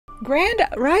Grand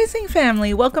Rising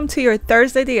family, welcome to your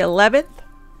Thursday the 11th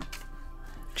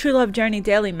True Love Journey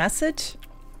Daily Message.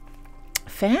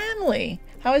 Family,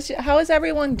 how is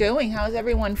everyone doing? How is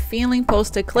everyone feeling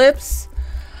post eclipse?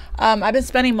 I've been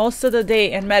spending most of the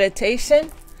day in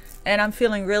meditation and I'm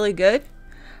feeling really good.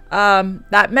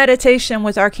 That meditation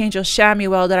with Archangel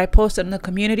Shamuel that I posted on the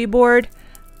community board,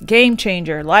 game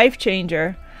changer, life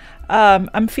changer.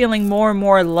 I'm feeling more and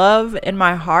more love in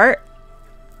my heart.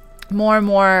 More and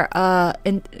more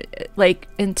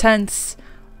intense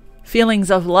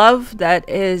feelings of love that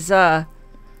is like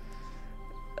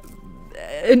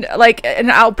an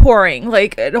outpouring,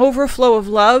 like an overflow of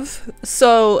love.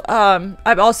 So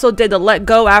I've also did the let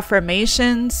go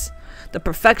affirmations, the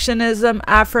perfectionism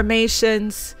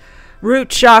affirmations, root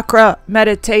chakra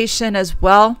meditation as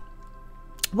well.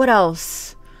 What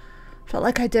else? I felt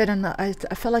like I did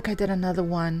another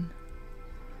one.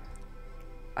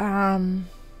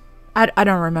 I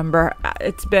don't remember.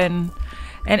 It's been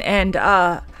and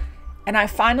I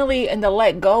finally, in the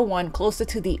let go one, closer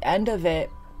to the end of it,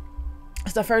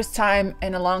 it's the first time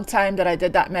in a long time that I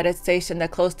did that meditation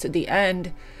that close to the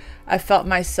end, I felt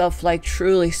myself like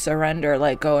truly surrender,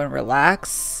 like go and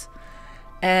relax.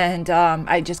 And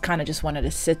I just kind of just wanted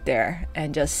to sit there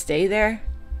and just stay there.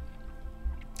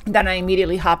 Then I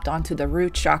immediately hopped onto the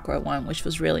root chakra one, which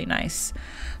was really nice.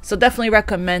 So definitely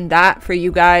recommend that for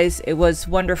you guys. It was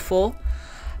wonderful.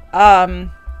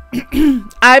 I'm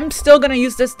still going to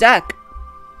use this deck.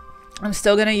 I'm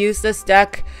still going to use this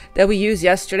deck that we used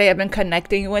yesterday. I've been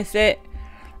connecting with it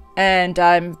and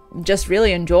I'm just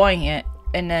really enjoying it.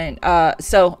 And then,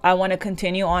 so I want to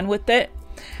continue on with it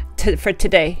for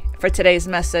today's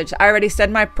message. I already said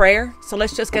my prayer. So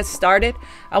let's just get started.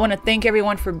 I want to thank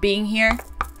everyone for being here.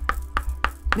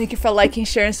 Thank you for liking,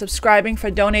 sharing, subscribing, for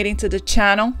donating to the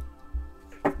channel,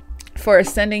 for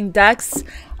sending decks.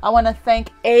 I want to thank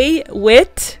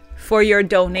A-Wit for your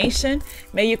donation.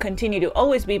 May you continue to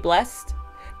always be blessed.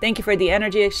 Thank you for the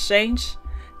energy exchange.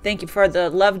 Thank you for the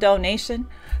love donation.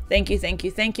 Thank you, thank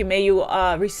you, thank you. May you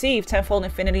receive tenfold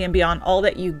infinity and beyond all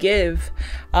that you give.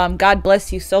 God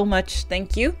bless you so much.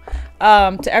 Thank you.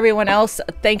 To everyone else,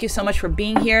 thank you so much for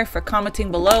being here, for commenting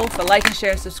below, for liking,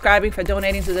 sharing, subscribing, for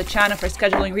donating to the channel, for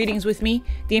scheduling readings with me.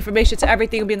 The information to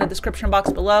everything will be in the description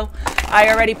box below. I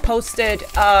already posted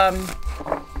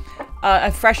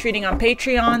a fresh reading on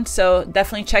Patreon, so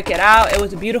definitely check it out. It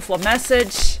was a beautiful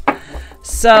message.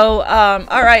 So,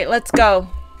 all right, let's go.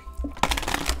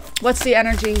 What's the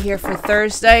energy here for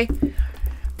Thursday,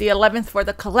 the 11th, for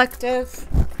the collective?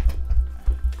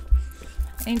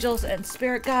 Angels and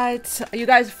spirit guides. Are you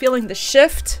guys feeling the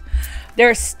shift?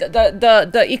 There's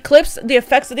the eclipse, the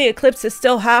effects of the eclipse is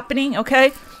still happening,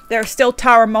 okay? There are still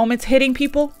tower moments hitting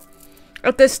people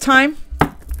at this time.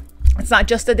 It's not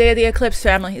just the day of the eclipse,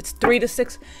 family. It's 3 to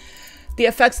 6. The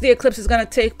effects of the eclipse is going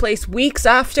to take place weeks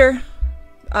after.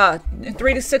 In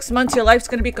 3 to 6 months, your life's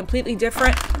going to be completely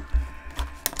different.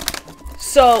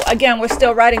 So again, we're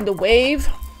still riding the wave.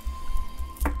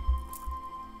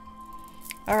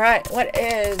 All right, what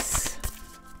is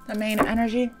the main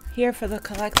energy here for the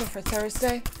collective for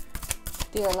Thursday,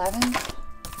 the 11th?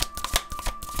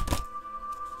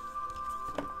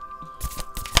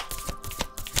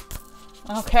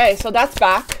 Okay, so that's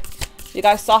back. You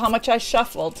guys saw how much I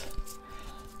shuffled.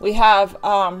 We have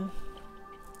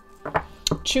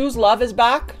Choose Love is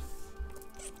back.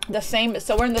 The same,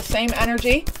 so we're in the same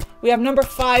energy. We have number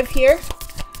 5 here.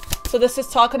 So this is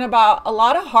talking about a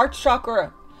lot of heart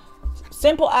chakra,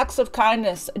 simple acts of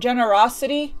kindness,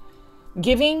 generosity,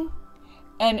 giving,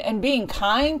 and being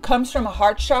kind comes from a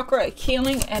heart chakra, a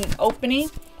healing and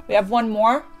opening. We have one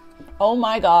more. Oh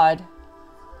my God.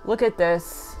 Look at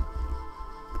this.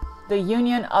 The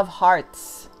union of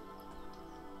hearts.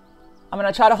 I'm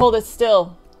going to try to hold it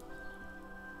still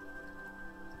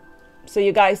so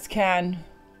you guys can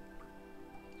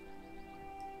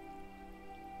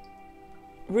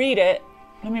read it.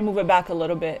 Let me move it back a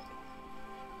little bit.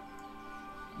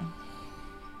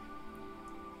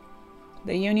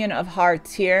 The union of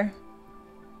hearts here.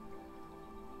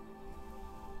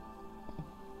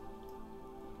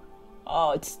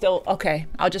 Oh, it's still okay.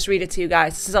 I'll just read it to you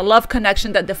guys. This is a love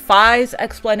connection that defies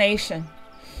explanation.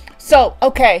 So,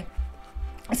 okay.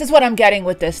 This is what I'm getting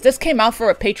with this. This came out for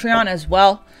a Patreon as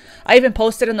well. I even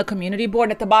posted in the community board.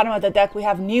 At the bottom of the deck, we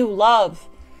have new love.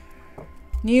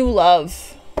 New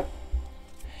love.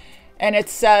 And it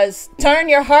says, turn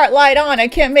your heart light on. I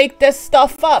can't make this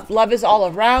stuff up. Love is all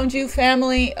around you,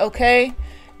 family. Okay?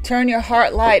 Turn your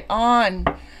heart light on.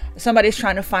 Somebody's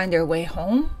trying to find their way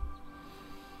home.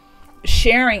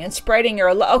 Sharing and spreading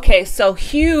your love. Okay, so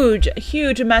huge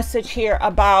message here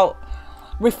about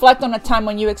reflect on a time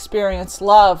when you experienced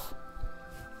love.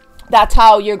 That's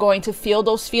how you're going to feel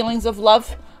those feelings of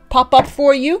love pop up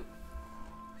for you.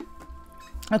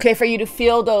 Okay, for you to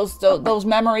feel those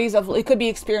memories of, it could be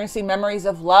experiencing memories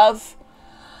of love.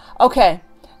 Okay,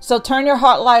 so turn your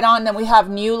heart light on. Then we have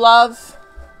new love.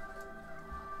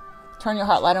 Turn your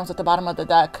heart light on at the bottom of the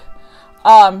deck.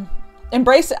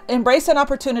 Embrace an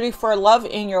opportunity for love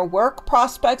in your work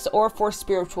prospects or for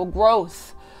spiritual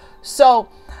growth. So,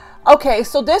 okay,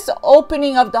 so this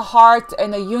opening of the heart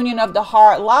and the union of the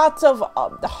heart, lots of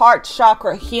the heart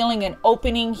chakra healing and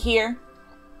opening here.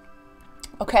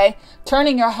 Okay,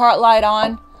 turning your heart light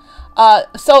on.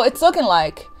 So it's looking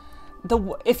like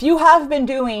if you have been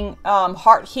doing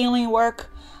heart healing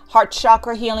work, heart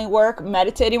chakra healing work,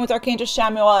 meditating with Archangel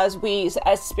Chamuel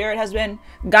as Spirit has been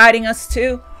guiding us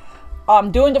to,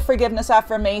 doing the forgiveness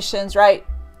affirmations, right?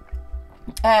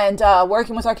 And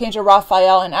working with Archangel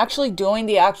Raphael and actually doing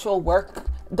the actual work.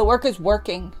 The work is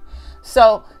working.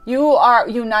 So you are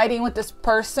uniting with this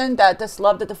person, this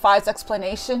love that defies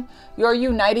explanation. You're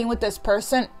uniting with this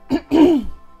person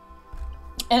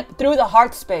and through the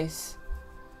heart space.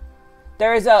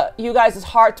 There is you guys'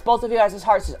 hearts, both of you guys'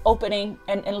 hearts is opening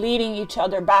and leading each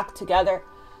other back together.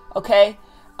 Okay.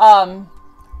 And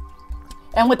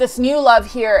with this new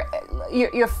love here,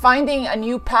 you're finding a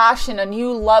new passion, a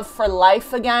new love for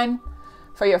life again,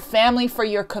 for your family, for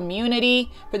your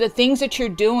community, for the things that you're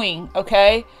doing,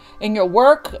 okay? In your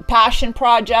work, passion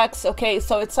projects, okay?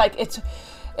 So it's like, it's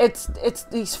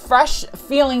these fresh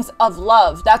feelings of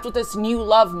love. That's what this new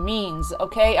love means,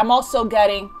 okay? I'm also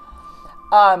getting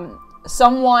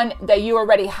someone that you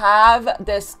already have,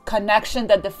 this connection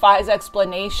that defies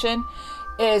explanation,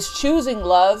 is choosing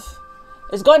love,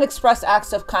 is going to express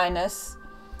acts of kindness.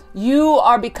 You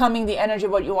are becoming the energy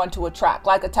of what you want to attract.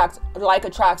 Like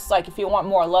attracts, like if you want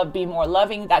more love, be more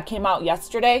loving. That came out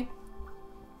yesterday.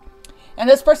 And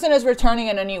this person is returning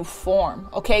in a new form.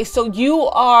 Okay, so you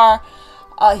are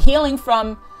healing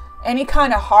from any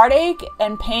kind of heartache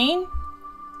and pain,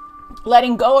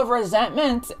 letting go of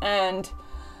resentment and,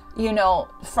 you know,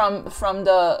 from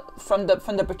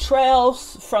the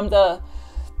betrayals, from the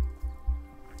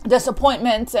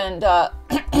disappointments, and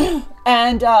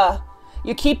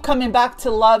you keep coming back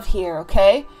to love here,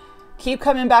 okay? Keep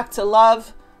coming back to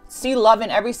love. See love in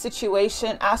every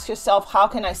situation. Ask yourself, how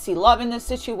can I see love in this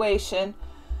situation?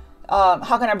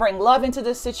 How can I bring love into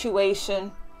this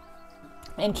situation?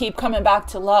 And keep coming back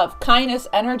to love. Kindness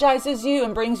energizes you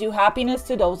and brings you happiness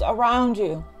to those around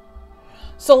you.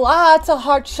 So lots of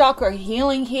heart chakra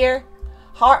healing here.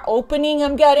 Heart opening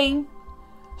I'm getting.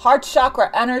 Heart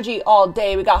chakra energy all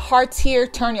day. We got hearts here.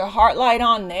 Turn your heart light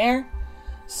on there.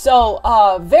 So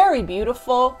very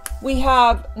beautiful. We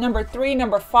have number 3,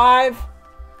 number 5,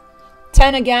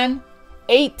 10 again,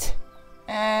 8,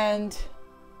 and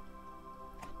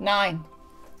 9.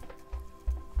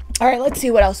 All right, let's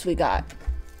see what else we got.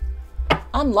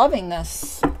 I'm loving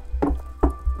this.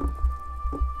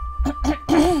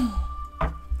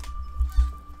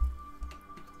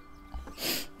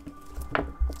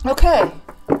 Okay,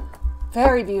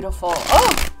 very beautiful.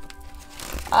 Oh,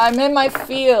 I'm in my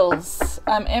feels.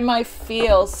 I'm in my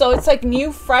feels. So it's like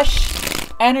new, fresh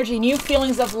energy, new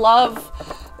feelings of love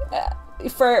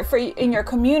for in your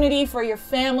community, for your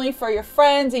family, for your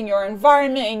friends, in your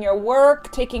environment, in your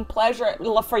work, taking pleasure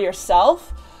for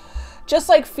yourself. Just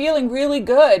like feeling really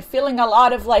good, feeling a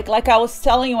lot of like I was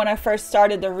telling you when I first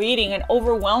started the reading, an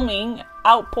overwhelming,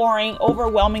 outpouring,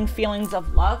 overwhelming feelings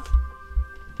of love.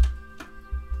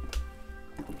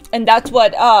 And that's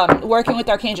what working with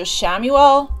Archangel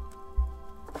Chamuel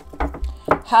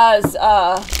has.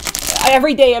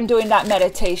 Every day I'm doing that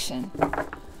meditation.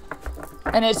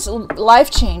 And it's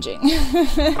life-changing.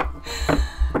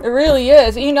 It really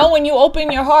is. You know, when you open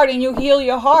your heart and you heal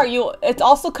your heart, it's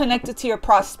also connected to your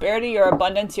prosperity, your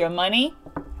abundance, your money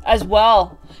as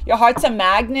well. Your heart's a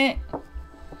magnet.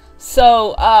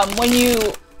 So when you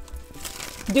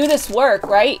do this work,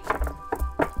 right,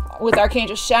 with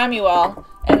Archangel Chamuel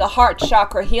and the heart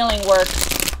chakra healing work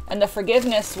and the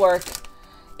forgiveness work,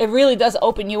 it really does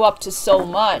open you up to so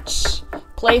much.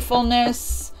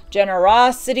 Playfulness,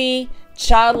 generosity,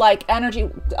 childlike energy,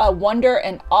 wonder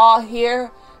and awe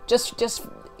here. Just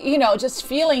you know, just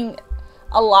feeling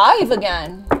alive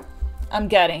again. I'm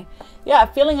getting, yeah,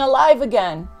 feeling alive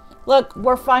again. Look,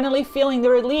 we're finally feeling the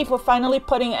relief. We're finally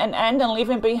putting an end and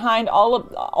leaving behind all of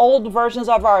the old versions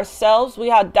of ourselves. We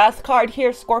have Death card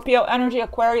here, Scorpio energy,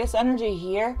 Aquarius energy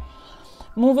here.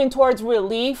 Moving towards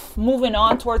relief, moving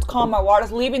on towards calmer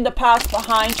waters, leaving the past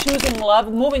behind, choosing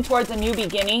love, moving towards a new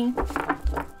beginning.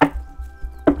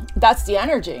 That's the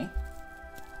energy.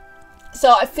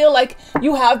 So I feel like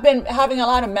you have been having a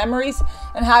lot of memories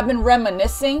and have been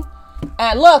reminiscing.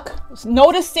 And look,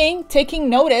 noticing, taking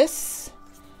notice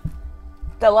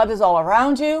that love is all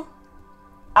around you,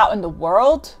 out in the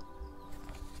world,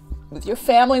 with your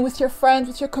family, with your friends,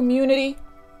 with your community,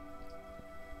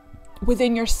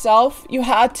 within yourself. You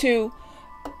had to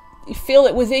feel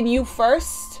it within you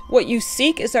first. What you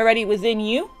seek is already within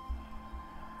you.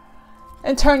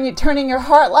 And turning your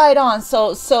heart light on.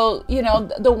 So you know,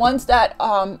 the ones that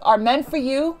are meant for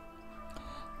you,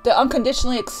 that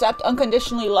unconditionally accept,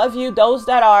 unconditionally love you, those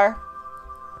that are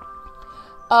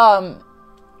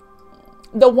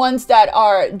the ones that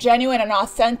are genuine and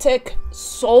authentic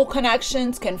soul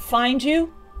connections can find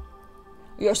you.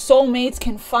 Your soulmates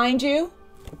can find you.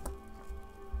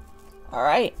 All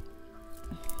right.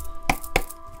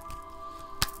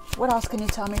 What else can you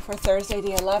tell me for Thursday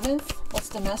the 11th? What's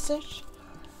the message?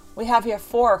 We have here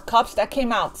 4 of Cups. That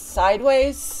came out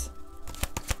sideways.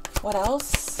 What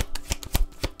else?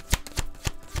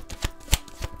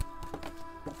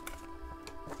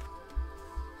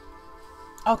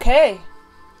 Okay.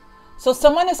 So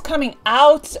someone is coming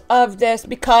out of this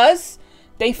because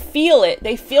they feel it.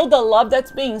 They feel the love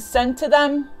that's being sent to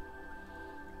them.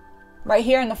 Right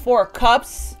here in the 4 of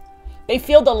Cups. They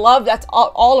feel the love that's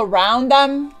all around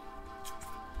them.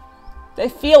 They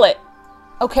feel it.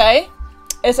 Okay?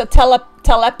 It's a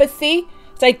telepathy.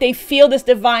 It's like they feel this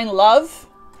divine love.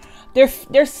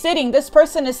 They're sitting. This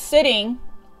person is sitting.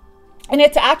 And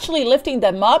it's actually lifting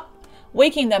them up,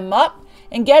 waking them up,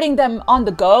 and getting them on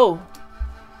the go.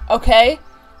 Okay?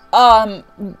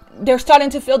 They're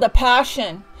starting to feel the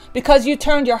passion. Because you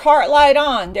turned your heart light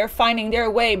on, they're finding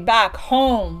their way back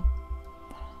home.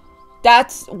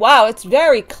 That's, wow, it's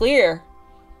very clear.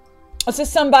 This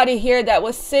is somebody here that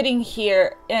was sitting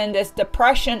here in this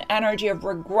depression energy of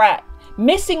regret,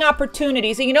 missing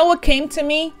opportunities. And you know what came to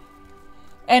me?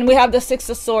 And we have the 6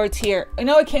 of Swords here. You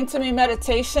know what came to me?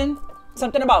 Meditation.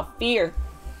 Something about fear.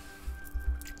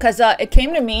 Because it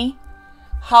came to me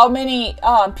how many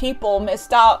people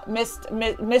misses out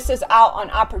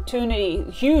on opportunity,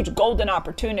 huge golden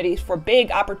opportunities, for big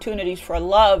opportunities for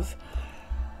love,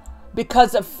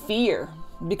 because of fear,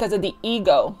 because of the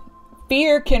ego.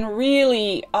 Fear can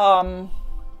really, man,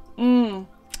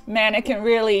 it can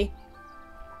really,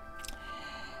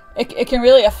 it can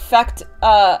really affect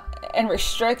and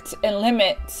restrict and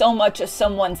limit so much of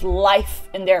someone's life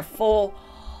and their full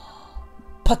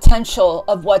potential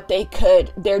of what they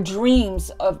could, their dreams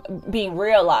of being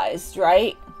realized,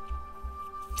 right?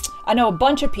 I know a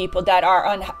bunch of people that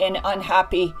are in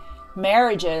unhappy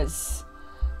marriages,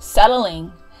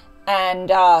 settling, and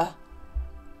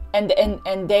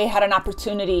they had an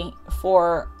opportunity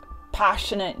for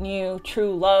passionate, new,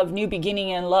 true love, new beginning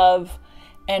in love.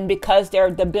 And because their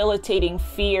debilitating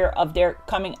fear of their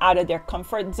coming out of their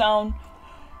comfort zone,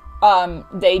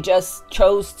 they just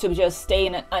chose to just stay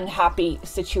in unhappy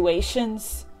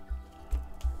situations,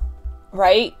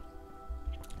 right?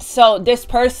 So this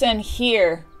person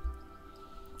here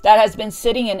that has been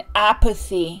sitting in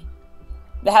apathy,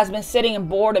 that has been sitting in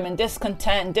boredom and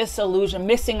discontent, disillusion,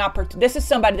 missing opportunity. This is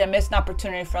somebody that missed an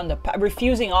opportunity from the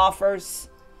refusing offers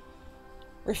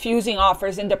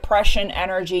in depression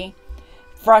energy,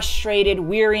 frustrated,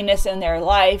 weariness in their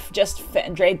life, just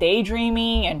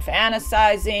daydreaming and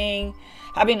fantasizing,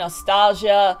 having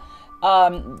nostalgia,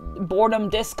 boredom,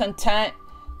 discontent,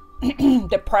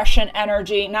 depression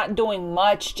energy, not doing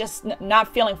much, just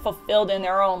not feeling fulfilled in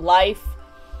their own life,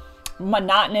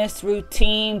 monotonous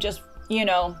routine, just, you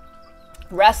know,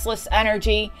 restless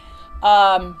energy.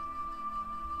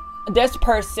 This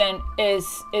person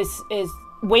is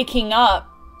waking up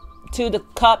to the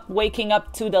cup, waking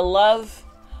up to the love,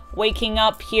 waking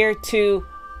up here to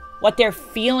what they're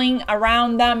feeling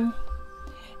around them,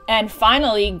 and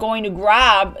finally going to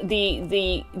grab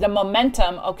the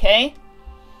momentum. Okay,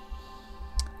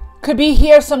 could be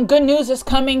here some good news is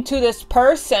coming to this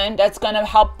person that's going to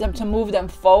help them to move them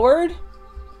forward.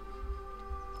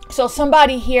 So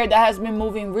somebody here that has been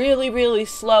moving really, really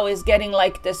slow is getting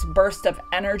like this burst of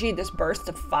energy, this burst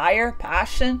of fire,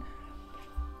 passion.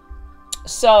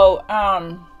 So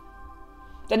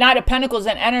the Knight of Pentacles,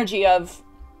 an energy of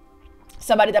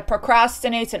somebody that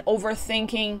procrastinates, an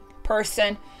overthinking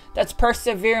person that's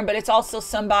persevering, but it's also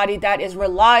somebody that is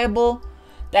reliable,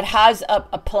 that has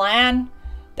a plan,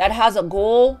 that has a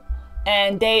goal,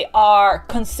 and they are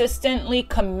consistently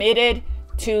committed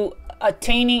to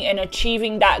attaining and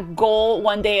achieving that goal,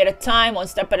 one day at a time, one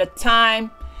step at a time.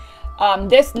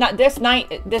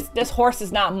 This horse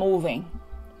is not moving.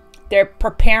 They're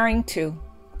preparing to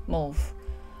move.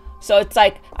 So it's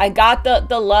like, I got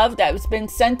the love that has been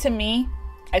sent to me.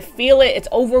 I feel it. It's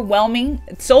overwhelming.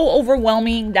 It's so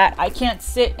overwhelming that I can't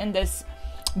sit in this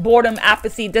boredom,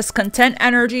 apathy, discontent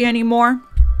energy anymore.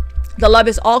 The love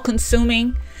is all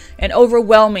consuming and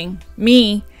overwhelming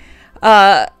me.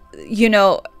 You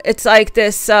know, it's like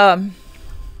this,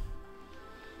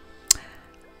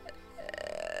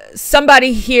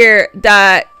 somebody here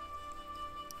that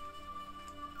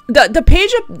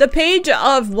the page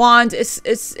of wands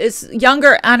is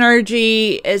younger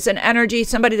energy, is an energy,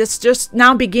 somebody that's just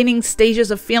now beginning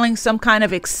stages of feeling some kind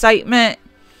of excitement.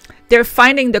 They're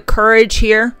finding the courage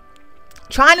here,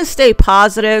 trying to stay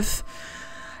positive.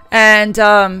 And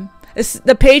this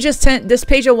page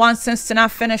of wands tends to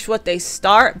not finish what they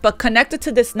start, but connected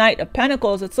to this Knight of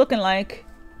Pentacles, it's looking like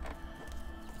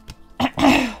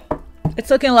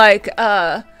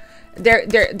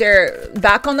they're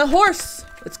back on the horse.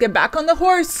 Let's get back on the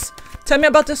horse. Tell me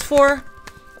about this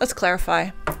let's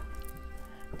clarify.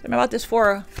 Tell me about this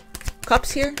 4 of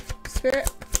Cups here, Spirit.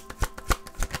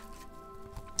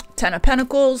 10 of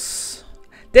Pentacles.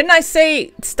 Didn't I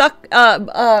say stuck,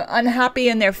 unhappy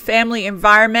in their family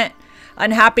environment,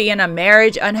 unhappy in a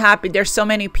marriage, unhappy? There's so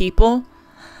many people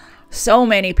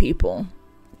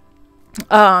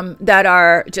that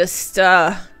are just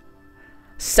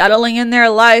settling in their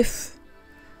life.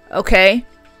 Okay.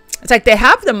 It's like they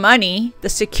have the money, the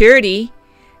security,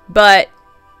 but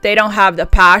they don't have the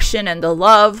passion and the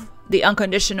love, the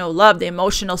unconditional love, the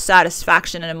emotional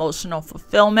satisfaction and emotional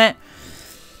fulfillment.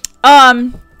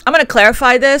 I'm going to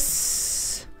clarify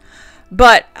this,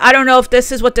 but I don't know if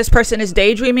this is what this person is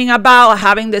daydreaming about,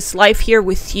 having this life here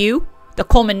with you, the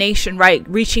culmination, right?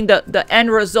 Reaching the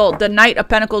end result. The Knight of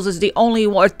Pentacles is the only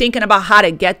one thinking about how to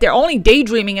get there, only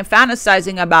daydreaming and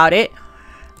fantasizing about it,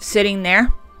 sitting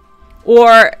there.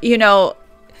 Or, you know,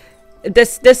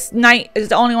 this knight is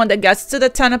the only one that gets to the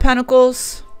 10 of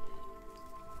Pentacles.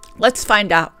 Let's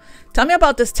find out. Tell me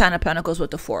about this 10 of Pentacles with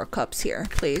the 4 of Cups here,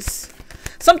 please.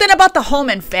 Something about the home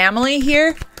and family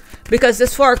here, because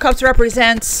this 4 of Cups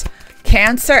represents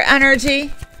Cancer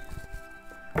energy.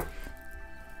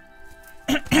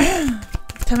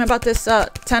 Tell me about this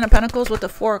 10 of Pentacles with the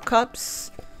 4 of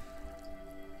Cups.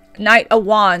 Knight of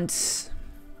Wands.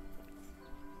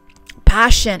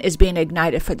 Passion is being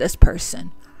ignited for this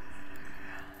person.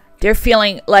 They're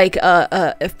feeling like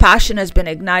if passion has been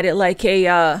ignited, like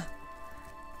they're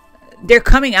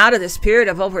coming out of this period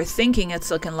of overthinking.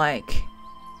 It's looking like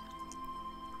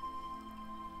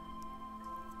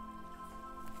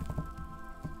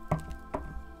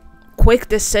quick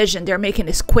decision. They're making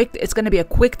this quick. It's going to be a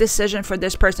quick decision for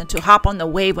this person to hop on the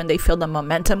wave when they feel the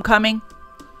momentum coming.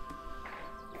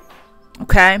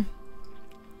 Okay.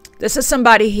 This is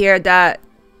somebody here that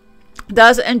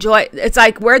does enjoy. It's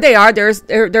like where they are,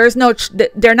 there's no,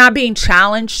 they're not being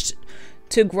challenged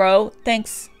to grow.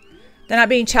 Thanks. They're not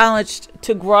being challenged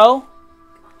to grow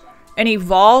and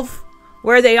evolve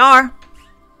where they are.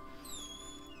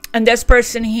 And this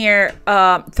person here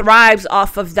thrives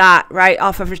off of that, right?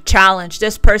 Off of a challenge.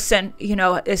 This person, you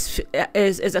know,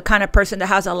 is a kind of person that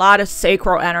has a lot of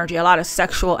sacral energy, a lot of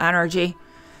sexual energy.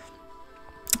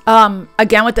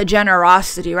 Again, with the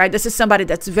generosity, right? This is somebody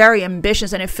that's very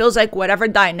ambitious, and it feels like whatever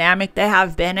dynamic they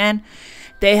have been in,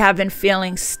 they have been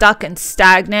feeling stuck and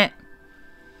stagnant.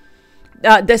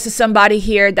 This is somebody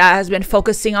here that has been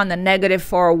focusing on the negative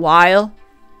for a while.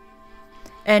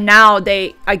 And now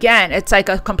again, it's like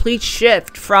a complete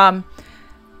shift from,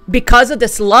 because of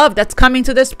this love that's coming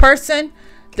to this person,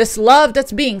 this love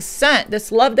that's being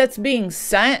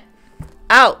sent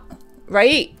out,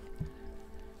 right?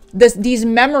 These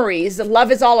memories, the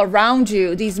love is all around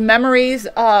you. These memories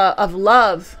of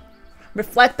love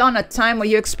reflect on a time where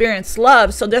you experienced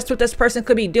love. So that's what this person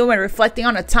could be doing, reflecting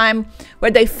on a time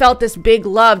where they felt this big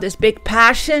love, this big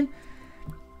passion.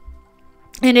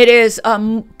 And it is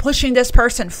pushing this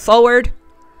person forward.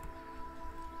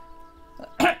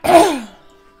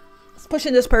 It's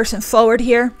pushing this person forward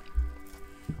here.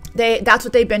 That's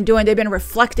what they've been doing. They've been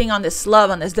reflecting on this love,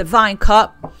 on this divine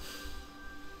cup.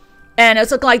 And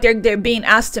it's looking like they're being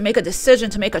asked to make a decision,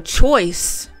 to make a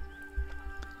choice.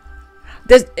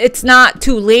 It's not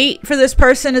too late for this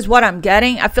person is what I'm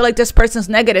getting. I feel like this person's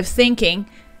negative thinking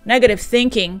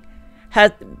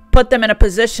has put them in a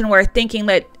position where thinking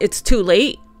that it's too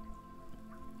late.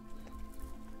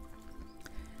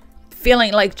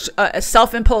 Feeling like a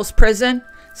self-imposed prison.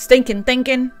 Stinking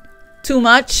thinking too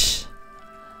much.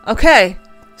 Okay.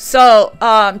 So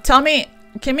tell me,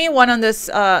 give me one on this.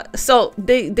 So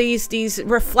these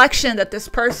reflection that this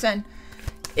person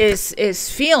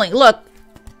is feeling. Look,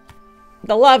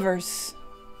 the Lovers.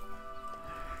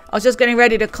 I was just getting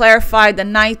ready to clarify the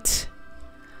Knight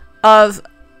of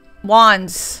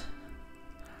Wands.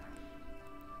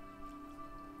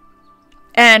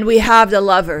 And we have the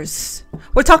Lovers.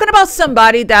 We're talking about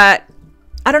somebody that,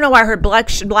 I don't know why I heard black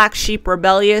sheep,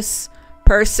 rebellious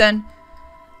person.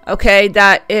 Okay,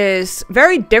 that is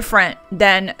very different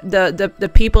than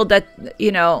the people that,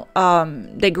 you know,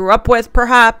 they grew up with,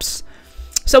 perhaps.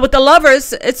 So with the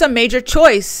Lovers, it's a major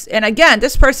choice. And again,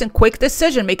 this person, quick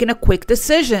decision, making a quick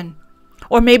decision.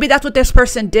 Or maybe that's what this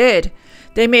person did.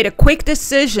 They made a quick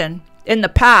decision in the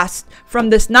past from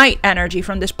this Knight energy,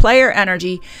 from this player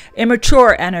energy,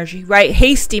 immature energy, right?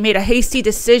 Made a hasty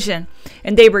decision,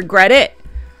 and they regret it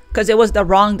because it was the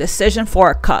wrong decision.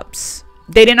 Four of Cups.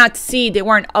 They did not see, they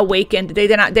weren't awakened.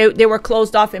 They were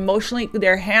closed off emotionally.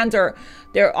 Their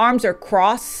arms are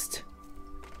crossed.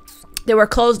 They were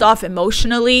closed off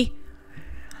emotionally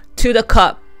to the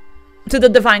cup, to the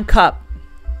divine cup.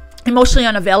 Emotionally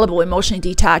unavailable, emotionally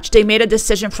detached. They made a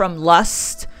decision from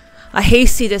lust, a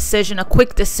hasty decision, a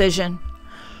quick decision.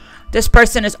 This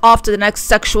person is off to the next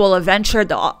sexual adventure,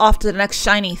 off to the next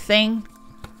shiny thing.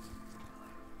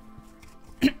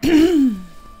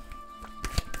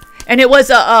 And it was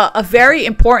a very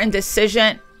important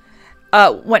decision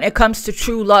when it comes to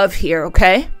true love here,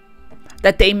 okay?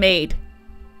 That they made.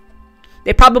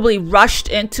 They probably rushed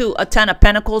into a 10 of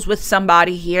Pentacles with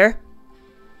somebody here.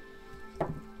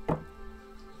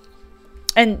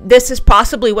 And this is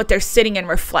possibly what they're sitting in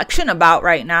reflection about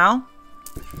right now.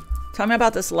 Tell me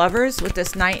about this Lovers with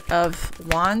this Knight of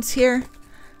Wands here.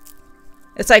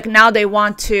 It's like now they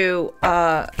want to...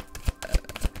 tell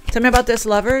me about this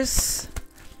Lovers.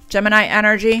 Gemini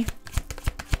energy.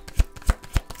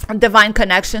 Divine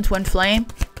connection, twin flame.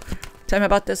 Tell me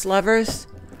about this Lovers.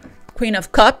 Queen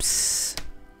of Cups.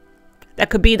 That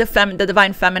could be the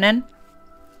divine feminine.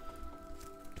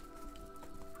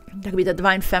 That could be the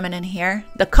divine feminine here.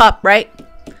 The cup, right?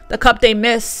 The cup they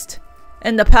missed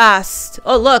in the past.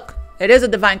 Oh, look. It is a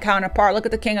divine counterpart. Look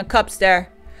at the King of Cups there.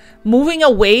 Moving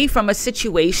away from a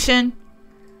situation.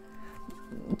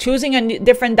 Choosing a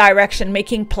different direction.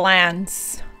 Making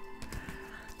plans.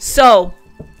 So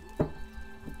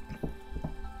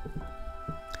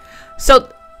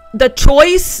the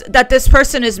choice that this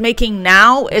person is making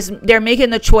now is they're making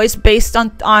the choice based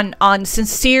on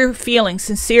sincere feelings,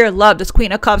 sincere love. This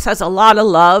Queen of Cups has a lot of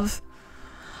love.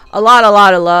 A lot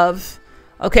of love.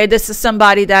 Okay, this is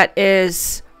somebody that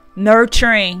is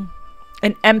nurturing,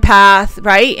 an empath,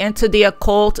 right? Into the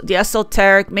occult, the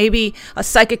esoteric, maybe a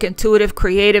psychic, intuitive,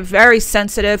 creative, very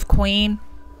sensitive queen.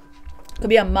 Could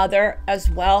be a mother as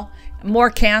well. More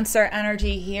Cancer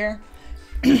energy here.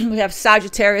 We have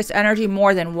Sagittarius energy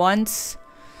more than once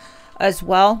as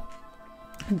well.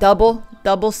 Double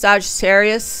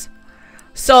Sagittarius.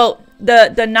 So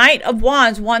the Knight of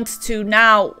Wands wants to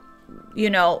now,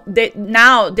 you know,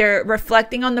 they're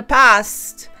reflecting on the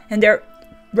past, and they're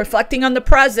reflecting on the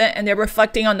present, and they're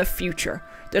reflecting on the future.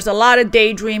 There's a lot of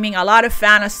daydreaming, a lot of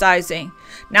fantasizing.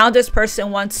 Now this person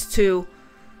wants to,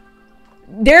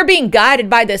 they're being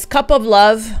guided by this cup of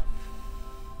love.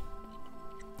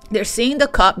 They're seeing the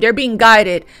cup. They're being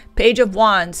guided, Page of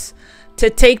Wands, to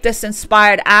take this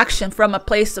inspired action from a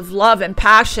place of love and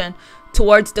passion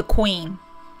towards the Queen.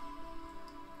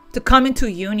 To come into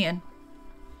union.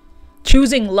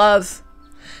 Choosing love.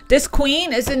 This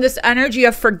Queen is in this energy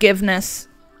of forgiveness.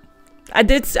 I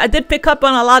did pick up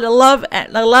on a lot of love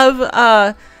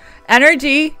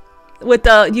energy with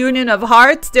the Union of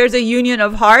Hearts. There's a Union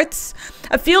of Hearts.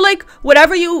 I feel like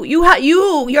whatever your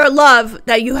love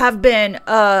that you have been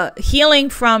healing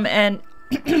from and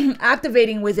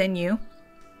activating within you,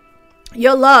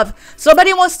 your love.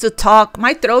 Somebody wants to talk.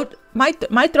 My throat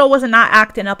was not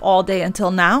acting up all day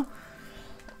until now.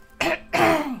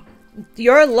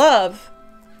 Your love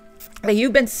that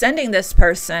you've been sending this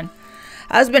person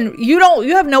has been, you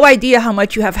have no idea how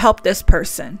much you have helped this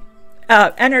person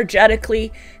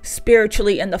energetically,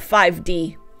 spiritually, in the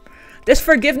 5D. This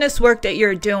forgiveness work that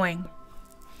you're doing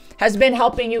has been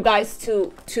helping you guys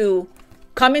to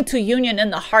come into union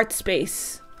in the heart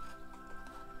space.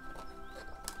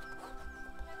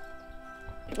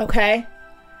 Okay?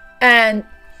 And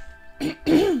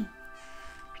and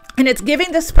it's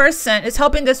giving this person, it's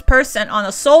helping this person on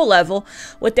a soul level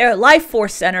with their life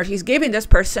force energy. It's giving this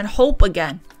person hope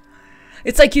again.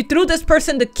 It's like you threw this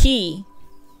person the key.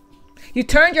 You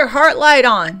turned your heart light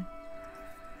on.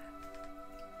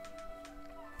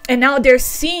 And now they're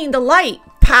seeing the light.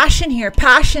 Passion here,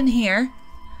 passion here.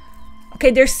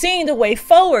 Okay, they're seeing the way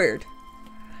forward.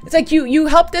 It's like you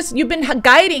help this, you've been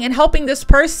guiding and helping this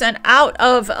person out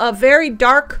of a very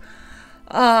dark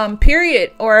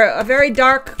period, or a very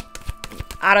dark,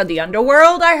 out of the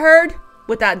underworld, I heard,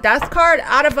 with that Death card,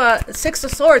 out of a Six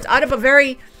of Swords, out of a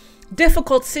very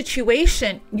difficult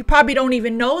situation. You probably don't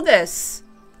even know this.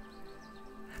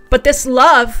 But this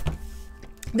love,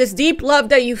 this deep love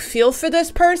that you feel for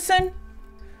this person,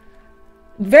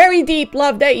 very deep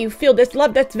love that you feel, this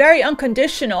love that's very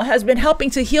unconditional, has been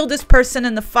helping to heal this person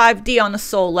in the 5D on the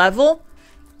soul level.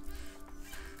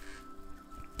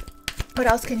 What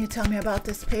else can you tell me about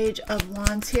this Page of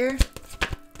Wands here?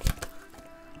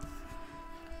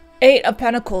 8 of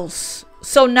Pentacles.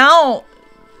 So now,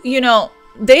 you know,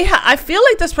 I feel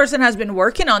like this person has been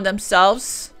working on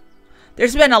themselves.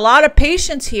 There's been a lot of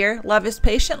patience here. Love is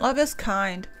patient, love is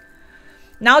kind.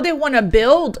 Now they want to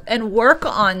build and work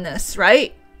on this,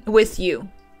 right? With you.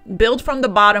 Build from the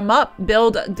bottom up.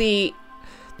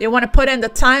 They want to put in the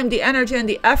time, the energy, and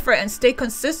the effort and stay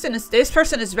consistent. And this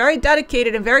person is very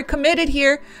dedicated and very committed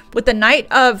here with the Knight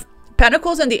of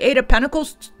Pentacles and the 8 of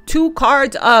Pentacles. 2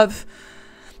 cards of,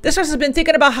 this person's been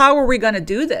thinking about how are we going to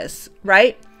do this,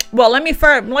 right? Well, let me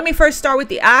first start with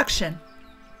the action.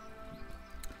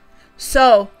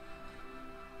 So,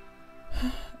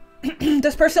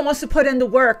 this person wants to put in the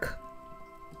work.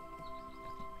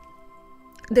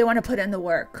 They want to put in the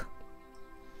work.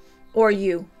 Or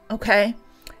you, okay?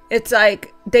 It's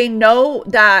like they know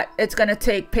that it's going to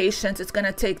take patience. It's going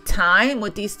to take time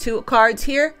with these 2 cards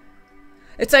here.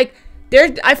 It's like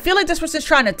I feel like this person's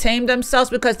trying to tame themselves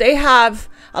because they have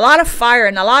a lot of fire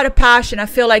and a lot of passion. I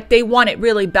feel like they want it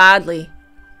really badly.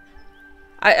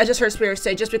 I just heard Spirit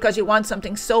say, just because you want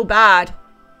something so bad,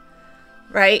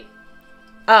 right?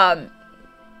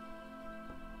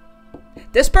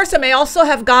 This person may also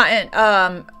have gotten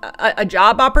a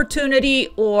job opportunity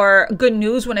or good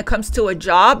news when it comes to a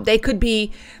job. They could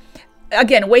be,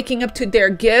 again, waking up to their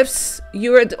gifts,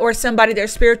 or somebody, their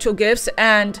spiritual gifts,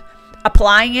 and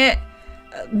applying it,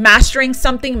 mastering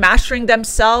something, mastering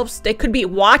themselves. They could be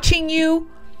watching you,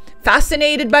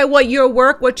 fascinated by your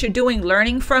work, what you're doing,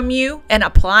 learning from you and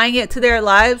applying it to their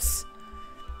lives.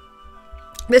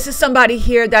 This is somebody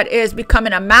here that is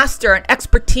becoming a master and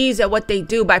expertise at what they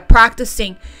do by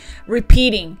practicing,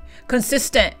 repeating,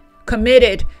 consistent,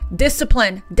 committed,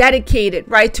 disciplined, dedicated,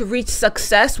 right? To reach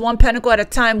success, 1 pentacle at a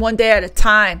time, 1 day at a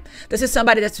time. This is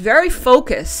somebody that's very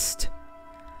focused.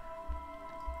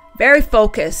 Very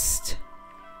focused.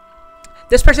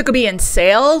 This person could be in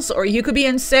sales, or you could be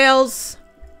in sales.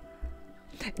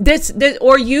 This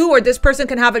person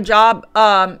can have a job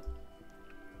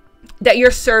that you're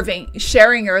serving,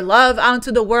 sharing your love out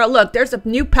into the world. Look, there's a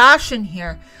new passion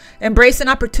here. Embrace an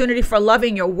opportunity for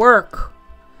loving your work.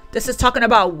 This is talking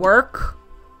about work.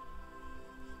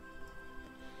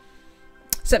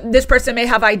 So this person may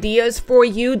have ideas for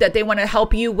you that they want to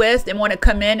help you with. They want to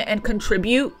come in and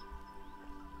contribute.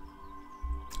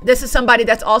 This is somebody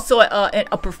that's also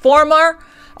a performer,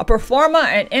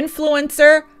 an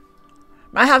influencer.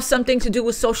 Might have something to do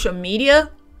with social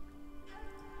media.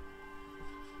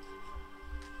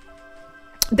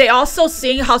 They also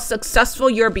seeing how successful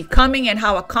you're becoming and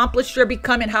how accomplished you're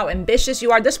becoming, how ambitious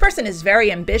you are. This person is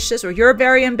very ambitious, or you're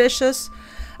very ambitious.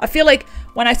 I feel like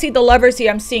when I see the Lovers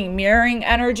here, I'm seeing mirroring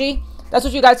energy. That's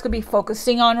what you guys could be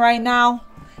focusing on right now,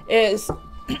 is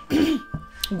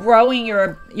growing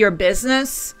your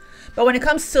business. But when it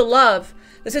comes to love,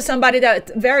 this is somebody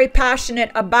that's very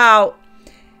passionate about,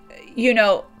 you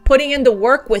know, putting in the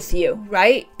work with you,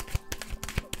 right?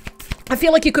 I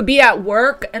feel like you could be at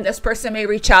work and this person may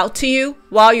reach out to you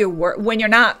while you're when you're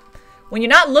not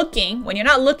paying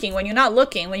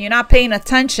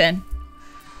attention,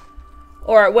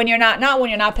 or when you're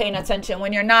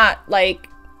not like,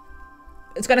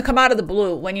 it's going to come out of the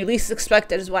blue when you least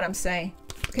expect it, is what I'm saying.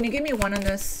 Can you give me one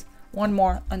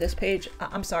more on this page?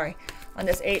 I'm sorry, on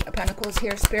this 8 of Pentacles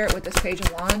here, Spirit, with this Page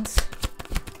of Wands.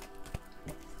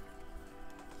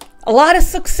 A lot of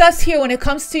success here when it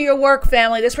comes to your work,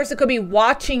 family. This person could be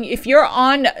watching. If you're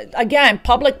on, again,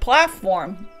 public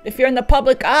platform, if you're in the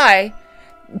public eye,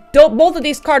 both of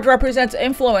these cards represents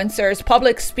influencers,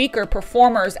 public speaker,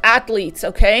 performers, athletes,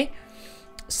 okay?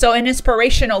 So an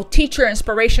inspirational teacher,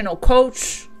 inspirational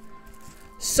coach.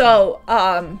 So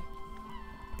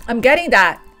I'm getting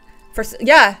that.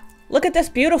 Look at this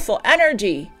beautiful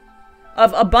energy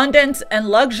of abundance and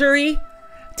luxury.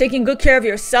 Taking good care of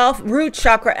yourself, root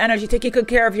chakra energy, taking good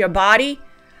care of your body,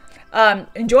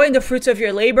 enjoying the fruits of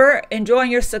your labor,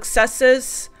 enjoying your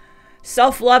successes,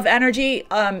 self-love energy,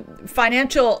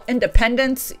 financial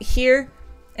independence here,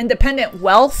 independent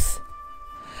wealth.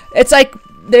 It's like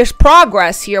there's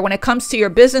progress here when it comes to your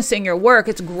business and your work.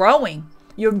 It's growing.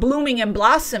 You're blooming and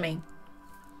blossoming.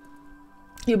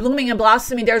 You're blooming and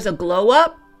blossoming. There's a glow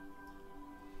up.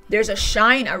 There's a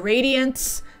shine, a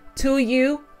radiance to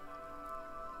you.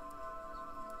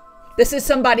 This is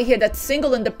somebody here that's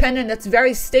single, independent, that's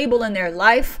very stable in their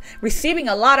life, receiving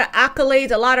a lot of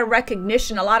accolades, a lot of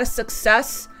recognition, a lot of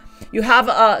success. You have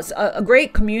a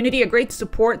great community, a great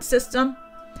support system.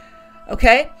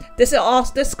 Okay,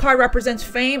 this card represents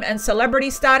fame and celebrity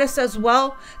status as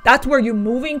well. That's where you're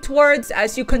moving towards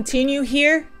as you continue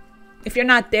here, if you're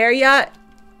not there yet.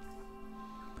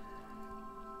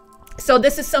 So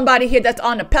this is somebody here that's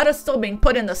on a pedestal, being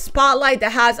put in the spotlight,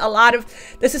 that has a lot of,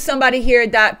 this is somebody here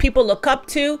that people look up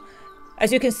to.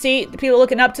 As you can see, the people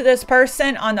looking up to this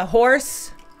person on the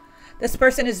horse. This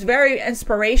person is very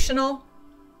inspirational.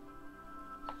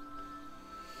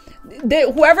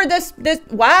 Whoever this,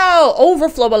 wow,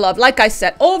 overflow of love. Like I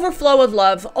said, overflow of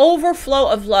love, overflow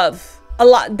of love. A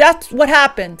lot. That's what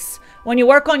happens when you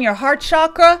work on your heart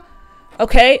chakra,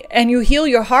 okay? And you heal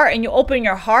your heart and you open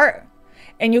your heart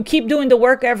and you keep doing the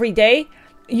work every day.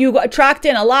 You attract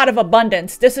in a lot of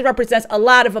abundance. This represents a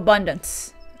lot of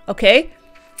abundance, okay?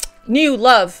 New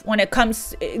love when it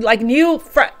comes, like new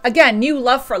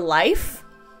love for life.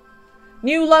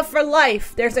 New love for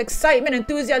life. There's excitement,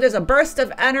 enthusiasm. There's a burst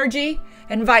of energy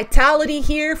and vitality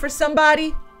here for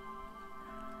somebody.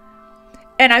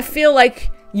 And I feel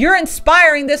like you're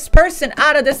inspiring this person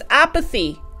out of this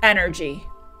apathy energy.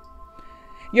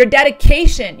 Your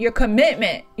dedication, your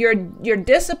commitment, your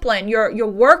discipline, you're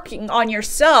working on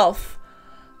yourself,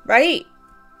 right?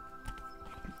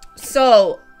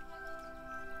 So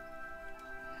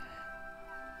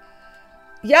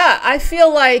yeah, I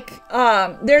feel like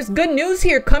there's good news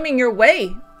here coming your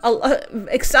way.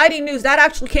 Exciting news that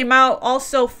actually came out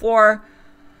also for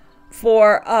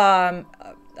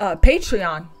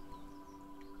Patreon.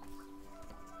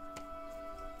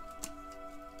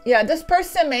 Yeah, this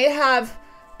person may have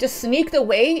just sneaked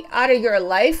away out of your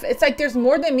life. It's like there's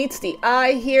more than meets the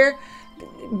eye here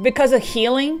because of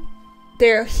healing.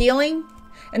 They're healing,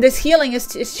 and this healing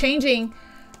is changing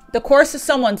the course of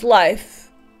someone's life.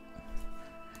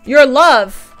 Your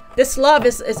love, this love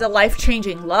is a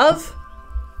life-changing love.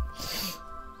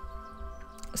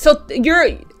 So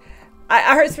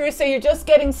I heard Spirit say you're just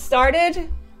getting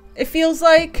started. It feels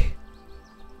like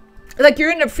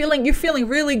you're feeling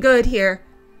really good here.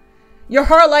 Your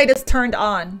heart light is turned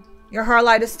on. Your heart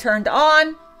light is turned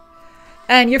on.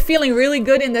 And you're feeling really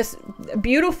good in this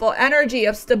beautiful energy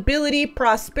of stability,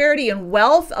 prosperity, and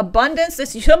wealth, abundance.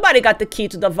 Somebody got the key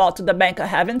to the vault, to the bank of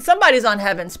heaven. Somebody's on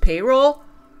heaven's payroll.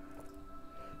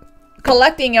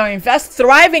 Collecting or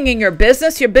thriving in your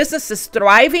business. Your business is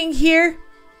thriving here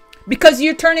because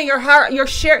you're turning your heart, your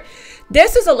share.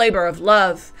 This is a labor of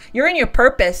love. You're in your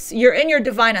purpose. You're in your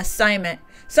divine assignment.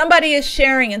 Somebody is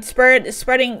sharing and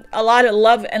spreading a lot of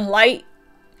love and light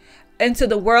into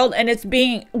the world, and it's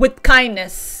being with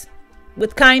kindness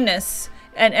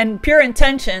and pure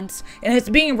intentions, and it's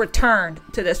being returned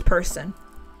to this person.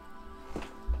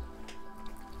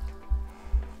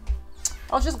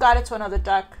 I'll just guide it to another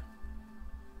deck.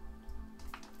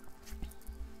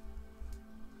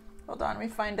 Hold on, let me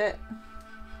find it.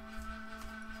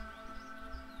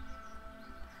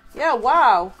 Yeah,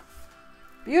 wow.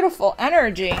 Beautiful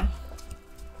energy.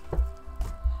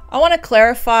 I want to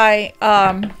clarify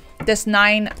this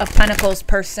Nine of Pentacles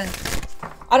person.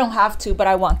 I don't have to, but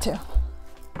I want to.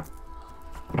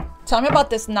 Tell me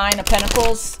about this Nine of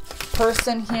Pentacles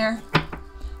person here.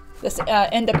 This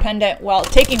independent, well,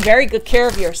 taking very good care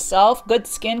of yourself, good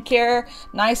skincare,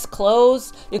 nice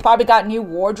clothes. You probably got new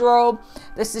wardrobe.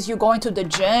 This is you going to the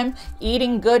gym,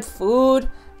 eating good food,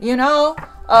 you know,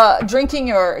 drinking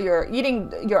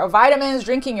eating your vitamins,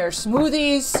 drinking your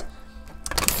smoothies,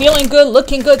 feeling good,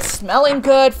 looking good, smelling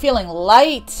good, feeling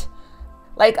light.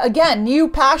 Like, again, new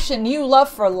passion, new love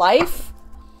for life.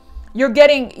 You're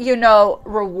getting, you know,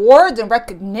 rewards and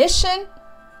recognition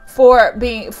for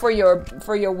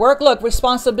your work. Look,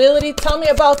 responsibility. Tell me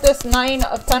about this Nine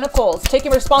of Pentacles.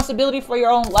 Taking responsibility for your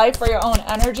own life, for your own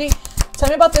energy. Tell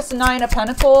me about this Nine of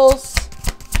Pentacles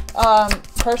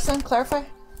person. Clarify.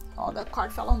 Oh, that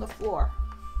card fell on the floor.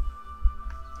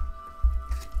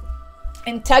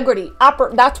 Integrity.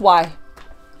 That's why.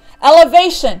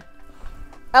 Elevation.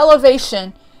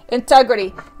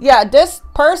 Integrity. Yeah, this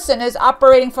person is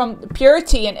operating from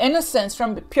purity and innocence,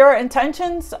 from the pure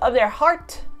intentions of their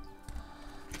heart.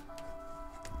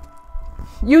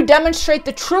 You demonstrate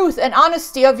the truth and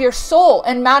honesty of your soul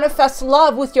and manifest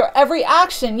love with your every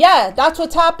action. Yeah, that's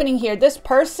what's happening here. This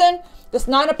person, this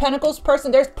Nine of Pentacles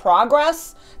person, there's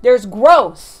progress, there's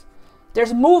growth,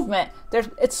 there's movement.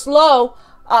 It's slow,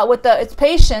 it's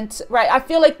patient, right? I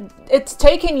feel like it's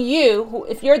taken you,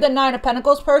 if you're the Nine of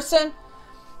Pentacles person,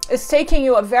 it's taking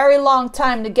you a very long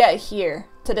time to get here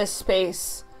to this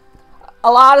space. A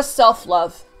lot of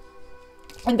self-love.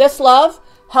 And this love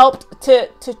helped to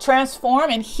transform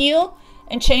and heal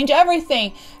and change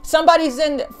everything. Somebody's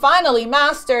finally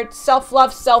mastered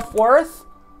self-love, self-worth.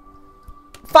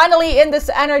 finally in this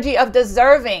energy of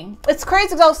deserving. It's crazy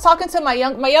because I was talking to my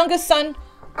youngest son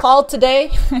called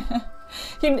today.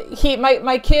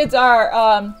 My kids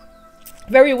are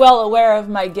very well aware of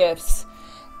my gifts,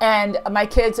 and my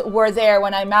kids were there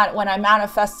when I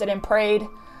manifested and prayed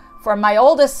for my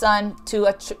oldest son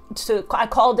I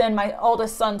called in my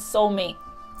oldest son's soulmate.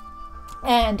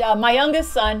 And my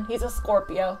youngest son, he's a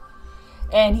Scorpio,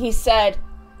 and he said,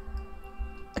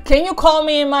 "Can you call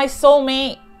me my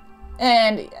soulmate?"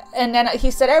 And then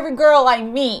he said, "Every girl I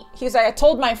meet," he's like, "I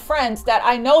told my friends that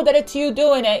I know that it's you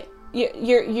doing it.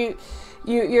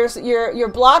 You're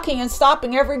blocking and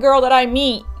stopping every girl that I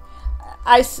meet.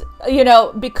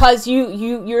 Because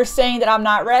you're saying that I'm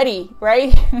not ready,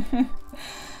 right?"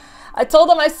 I told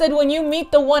him, I said, when you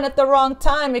meet the one at the wrong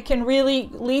time, it can really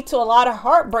lead to a lot of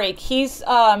heartbreak. He's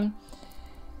on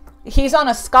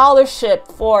a scholarship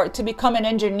to become an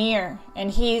engineer,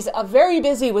 and he's very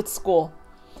busy with school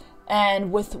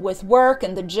and with work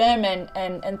and the gym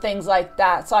and things like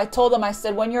that. So I told him, I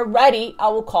said, when you're ready, I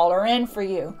will call her in for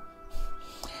you.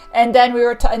 And then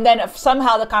and then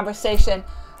somehow the conversation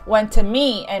went to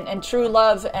me and true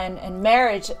love and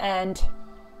marriage, and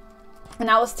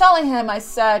I was telling him, I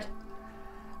said,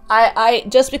 I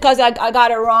just because I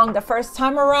got it wrong the first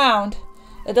time around,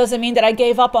 it doesn't mean that I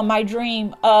gave up on my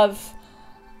dream of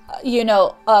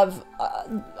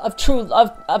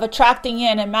attracting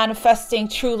in and manifesting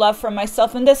true love for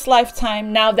myself in this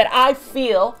lifetime. Now that I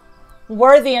feel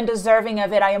worthy and deserving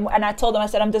of it, and I told him, I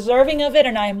said, I'm deserving of it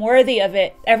and I am worthy of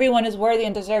it. Everyone is worthy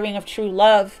and deserving of true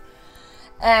love.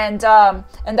 And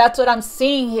that's what I'm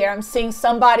seeing here. I'm seeing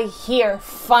somebody here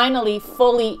finally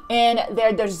fully in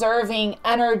their deserving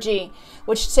energy,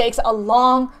 which takes a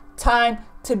long time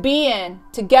to be in,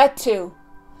 to get to,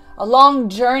 a long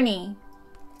journey.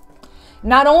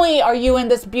 Not only are you in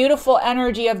this beautiful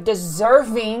energy of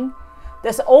deserving,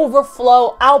 this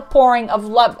overflow, outpouring of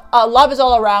love. Love is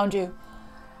all around you.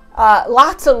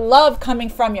 Lots of love coming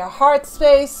from your heart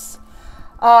space.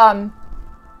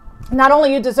 Not only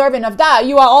are you deserving of that,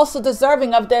 you are also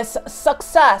deserving of this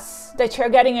success that you're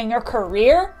getting in your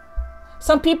career.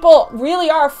 Some people really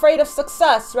are afraid of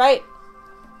success, right?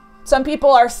 Some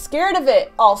people are scared of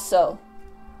it also.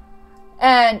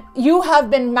 And you have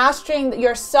been mastering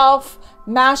yourself,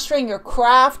 mastering your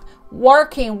craft,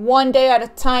 working one day at a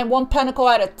time, one pentacle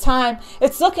at a time.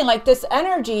 It's looking like this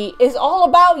energy is all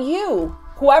about you.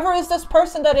 Whoever is this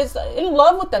person that is in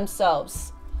love with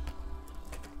themselves.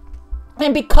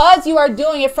 And because you are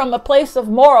doing it from a place of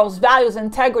morals, values,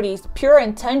 integrities, pure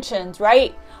intentions,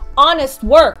 right? Honest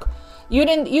work. You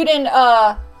didn't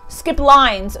skip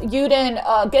lines. You didn't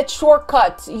get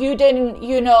shortcuts. You didn't,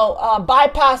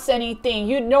 bypass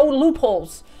anything. No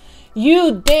loopholes.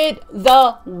 You did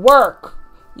the work,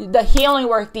 the healing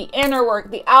work, the inner work,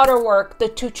 the outer work,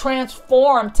 to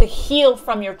transform, to heal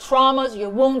from your traumas, your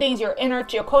woundings, your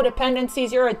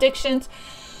codependencies, your addictions.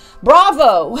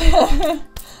 Bravo.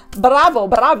 Bravo,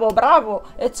 bravo, bravo.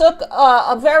 It took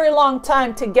a very long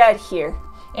time to get here,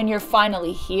 and you're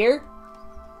finally here.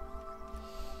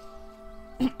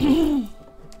 And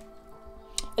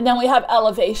then we have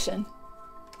elevation.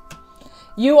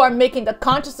 You are making the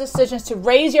conscious decisions to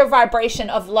raise your vibration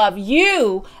of love.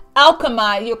 You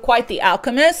alchemize, you're quite the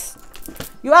alchemist.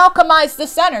 You alchemize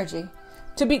this energy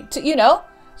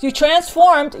you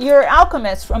transformed your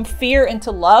alchemist from fear into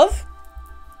love.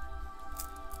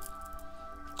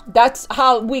 That's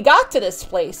how we got to this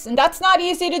place, and that's not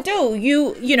easy to do.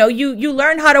 You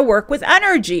learn how to work with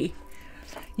energy.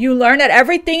 You learn that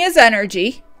everything is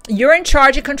energy. You're in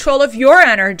charge and control of your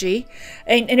energy,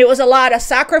 and it was a lot of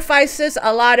sacrifices,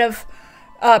 a lot of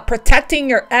protecting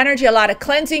your energy, a lot of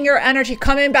cleansing your energy,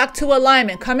 coming back to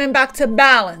alignment, coming back to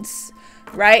balance,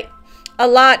 right? A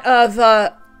lot of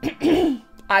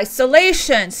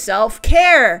isolation,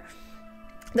 self-care.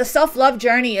 The self-love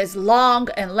journey is long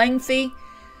and lengthy.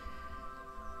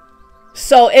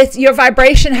 So your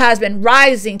vibration has been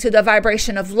rising to the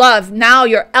vibration of love. Now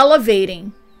you're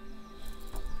elevating.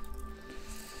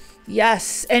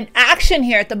 Yes, and action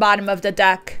here at the bottom of the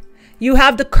deck. You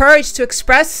have the courage to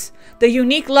express the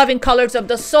unique loving colors of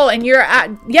the soul, and you're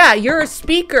a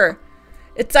speaker.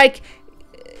 It's like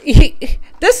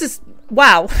this is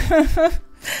wow.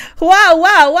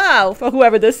 wow for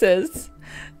whoever this is.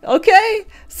 Okay,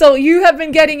 so you have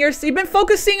been you've been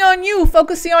focusing on you,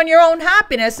 focusing on your own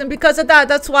happiness, and because of that,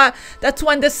 that's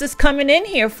when this is coming in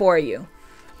here for you.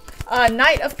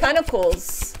 Knight of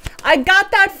Pentacles. I got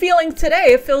that feeling today.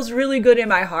 It feels really good in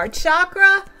my heart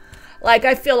chakra. Like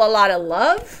I feel a lot of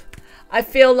love. I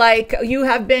feel like you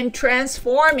have been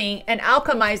transforming and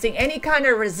alchemizing any kind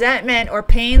of resentment or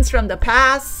pains from the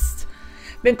past.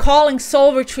 been calling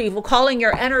soul retrieval, calling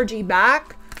your energy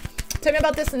back. Tell me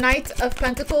about this Knight of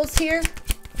Pentacles here.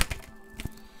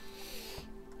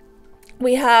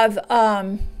 We have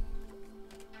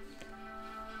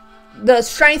the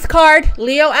Strength card,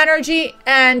 Leo energy.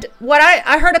 And what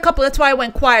I heard a couple, that's why I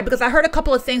went quiet, because I heard a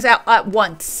couple of things at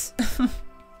once.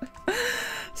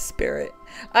 Spirit.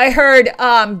 I heard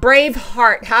brave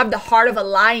heart, have the heart of a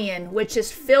lion, which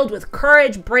is filled with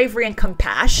courage, bravery, and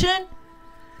compassion.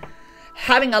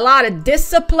 Having a lot of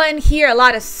discipline here, a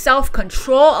lot of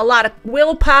self-control, a lot of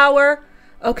willpower,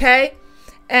 okay?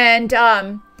 And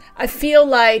I feel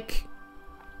like,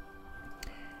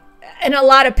 and a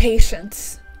lot of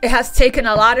patience. It has taken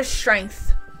a lot of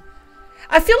strength.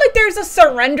 I feel like there's a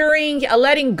surrendering, a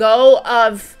letting go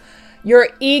of your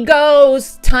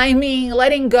ego's timing,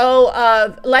 letting go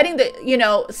of,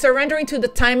 surrendering to the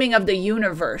timing of the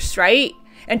universe, right?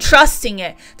 And trusting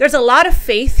it. There's a lot of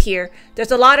faith here.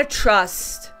 There's a lot of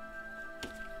trust.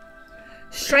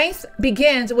 Strength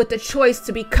begins with the choice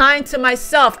to be kind to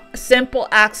myself. Simple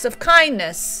acts of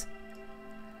kindness.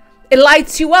 It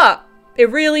lights you up. It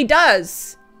really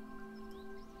does.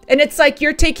 And it's like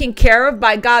you're taken care of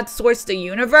by God's source, the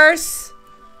universe.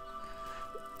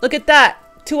 Look at that.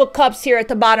 2 of Cups here at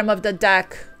the bottom of the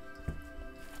deck.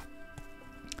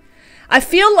 I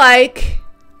feel like,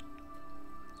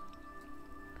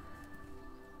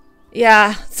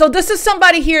 yeah, so this is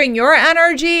somebody here in your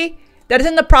energy that is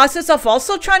in the process of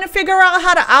also trying to figure out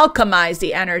how to alchemize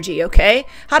the energy, okay?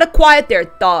 How to quiet their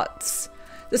thoughts.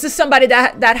 This is somebody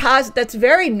that's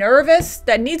very nervous,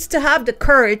 that needs to have the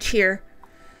courage here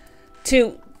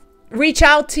to reach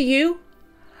out to you.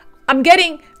 I'm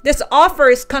getting this offer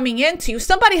is coming into you.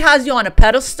 Somebody has you on a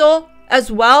pedestal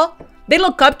as well. They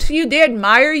look up to you. They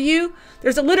admire you.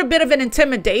 There's a little bit of an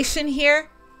intimidation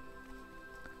here.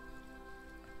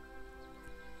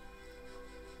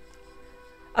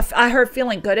 I heard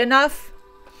feeling good enough.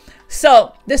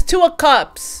 So this 2 of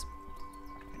Cups.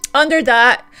 Under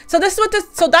that. So that's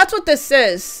what this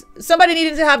is. Somebody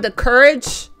needed to have the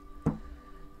courage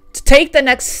to take the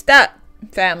next step,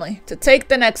 family. To take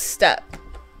the next step.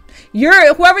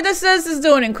 Whoever this is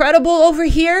doing incredible over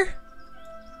here.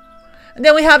 And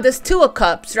then we have this 2 of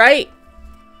Cups, right?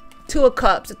 2 of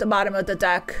Cups at the bottom of the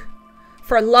deck.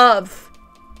 For love.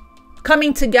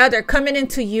 Coming together, coming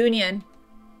into union.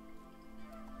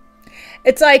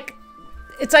 It's like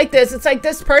this. It's like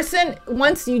this person,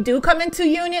 once you do come into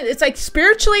union, it's like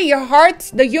spiritually your heart,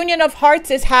 the union of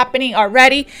hearts is happening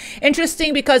already.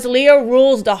 Interesting, because Leo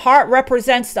rules the heart,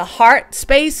 represents the heart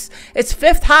space. It's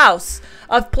 5th house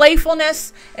of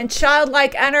playfulness and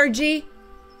childlike energy.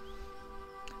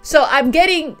 So I'm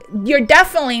getting, you're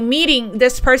definitely meeting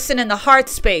this person in the heart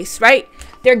space, right?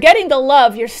 They're getting the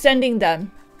love you're sending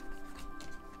them,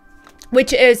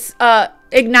 which is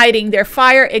igniting their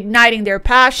fire, igniting their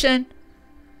passion.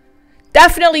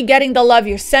 Definitely getting the love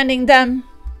you're sending them.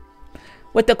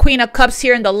 With the Queen of Cups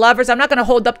here and the Lovers. I'm not going to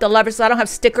hold up the Lovers, so I don't have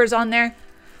stickers on there.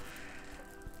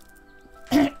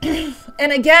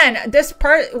 And again,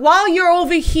 while you're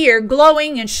over here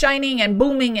glowing and shining and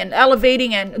booming and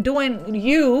elevating and doing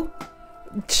you,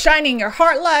 shining your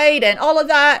heart light and all of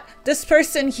that, this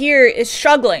person here is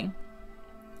struggling.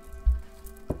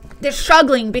 They're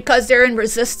struggling because they're in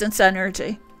resistance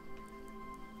energy.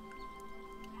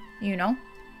 You know?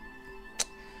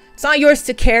 It's not yours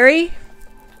to carry.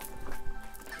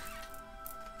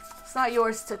 It's not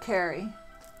yours to carry.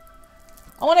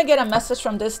 I want to get a message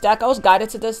from this deck. I was guided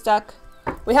to this deck.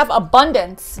 We have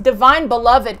abundance. Divine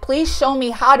beloved, please show me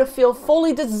how to feel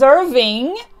fully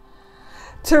deserving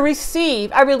to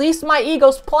receive. I release my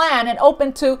ego's plan and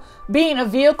open to being a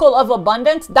vehicle of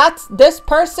abundance. That's this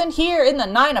person here in the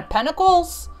 9 of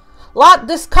Pentacles.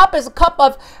 This cup is a cup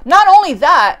of, not only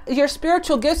that, your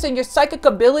spiritual gifts and your psychic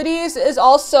abilities is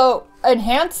also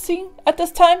enhancing at this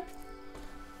time.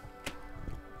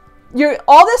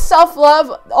 All this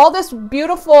self-love, all this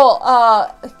beautiful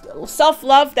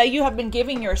self-love that you have been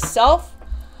giving yourself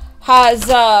has,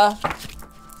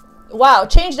 wow,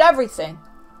 changed everything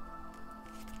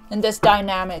in this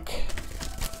dynamic.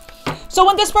 So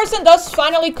when this person does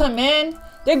finally come in,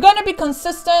 they're going to be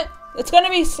consistent. It's going to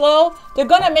be slow. They're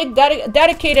going to make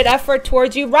dedicated effort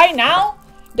towards you. Right now,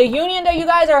 the union that you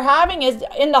guys are having is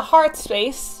in the heart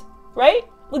space, right?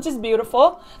 Which is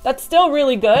beautiful. That's still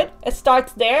really good. It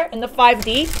starts there in the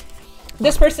 5D.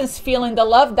 This person's feeling the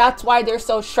love. That's why they're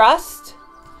so stressed.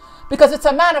 Because it's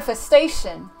a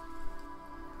manifestation.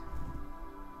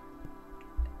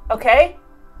 Okay?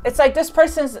 It's like this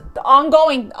person's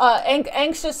ongoing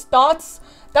anxious thoughts.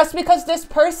 That's because this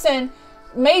person,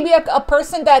 maybe a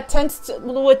person that tends to,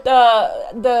 with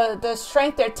the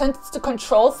strength there, tends to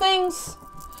control things.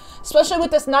 especially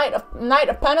with this Knight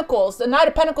of Pentacles. The Knight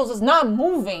of Pentacles is not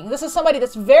moving. This is somebody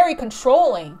that's very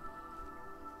controlling.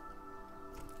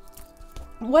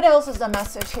 What else is the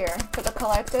message here for the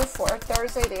collective for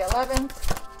Thursday the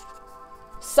 11th?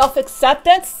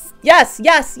 Self-acceptance. Yes,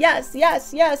 yes, yes,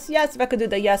 yes, yes, yes. If I could do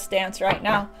the yes dance right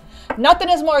now. Nothing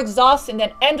is more exhausting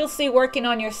than endlessly working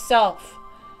on yourself.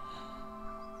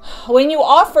 When you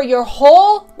offer your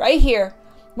whole, right here,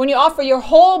 when you offer your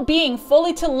whole being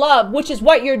fully to love, which is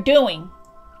what you're doing,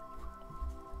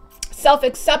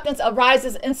 self-acceptance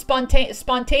arises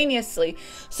spontaneously.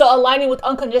 So aligning with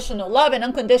unconditional love and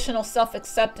unconditional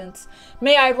self-acceptance.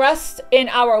 May I rest in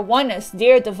our oneness,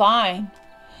 dear divine.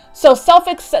 So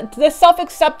this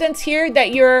self-acceptance here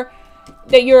that you're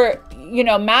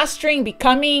mastering,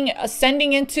 becoming,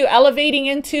 ascending into, elevating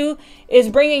into, is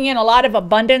bringing in a lot of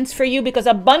abundance for you, because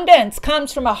abundance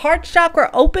comes from a heart chakra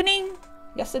opening.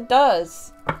 Yes, it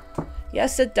does.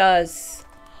 Yes, it does.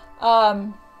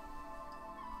 I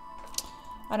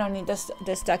don't need this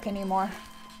deck anymore.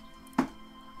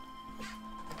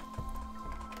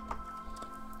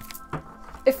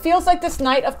 It feels like this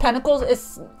Knight of Pentacles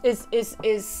is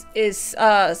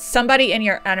somebody in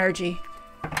your energy.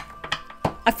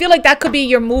 I feel like that could be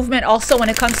your movement also when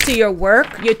it comes to your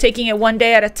work. You're taking it one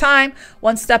day at a time,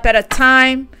 one step at a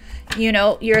time. You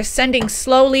know, you're ascending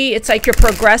slowly. It's like you're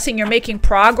progressing. You're making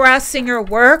progress in your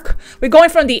work. We're going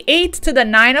from the 8 to the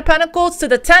 9 of Pentacles to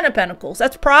the 10 of Pentacles.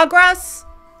 That's progress.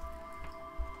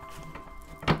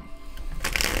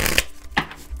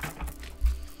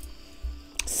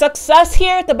 Success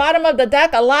here at the bottom of the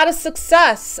deck. A lot of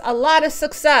success. A lot of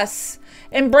success.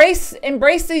 Embrace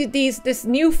these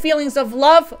new feelings of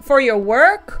love for your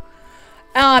work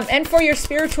and for your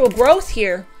spiritual growth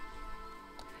here.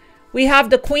 We have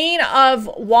the Queen of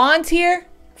Wands here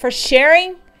for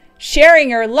sharing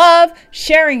your love,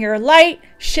 sharing your light,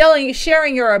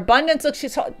 sharing your abundance. Look,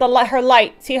 she's her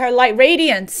light. See her light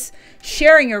radiance.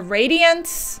 Sharing your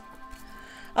radiance.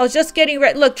 I was just getting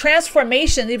ready. Look,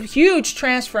 transformation, huge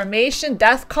transformation.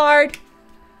 Death card.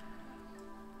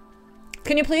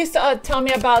 Can you please tell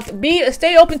me about,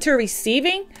 stay open to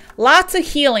receiving? Lots of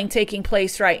healing taking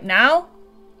place right now.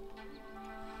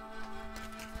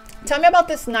 Tell me about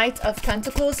this Knight of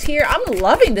Pentacles here. I'm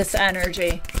loving this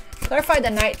energy. Clarify the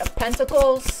Knight of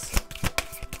Pentacles.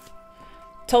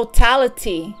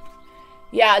 Totality.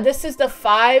 Yeah, this is the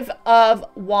 5 of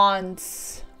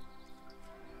Wands.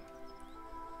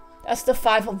 That's the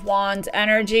 5 of Wands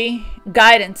energy.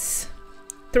 Guidance.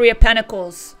 3 of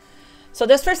Pentacles. So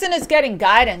this person is getting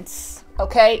guidance,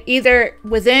 okay? Either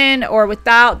within or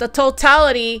without. The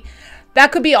totality,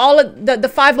 that could be all of the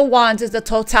 5 of Wands is the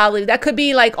totality. That could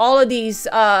be like all of these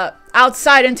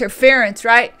outside interference,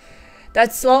 right?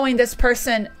 That's slowing this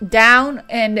person down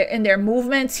in their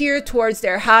movements here towards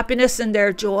their happiness and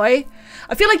their joy.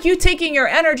 I feel like you taking your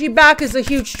energy back is a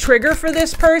huge trigger for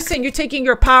this person. You're taking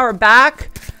your power back.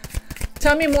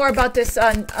 Tell me more about this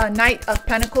Knight of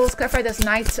Pentacles. Clarify this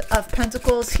Knight of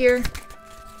Pentacles here.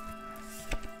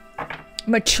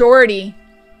 Maturity.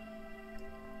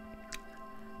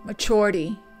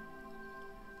 Maturity.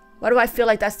 Why do I feel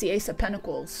like that's the Ace of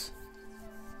Pentacles?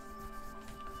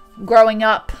 Growing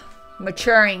up,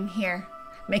 maturing here.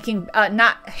 Making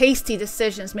not hasty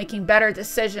decisions, making better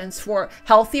decisions for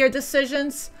healthier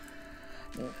decisions.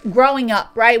 Growing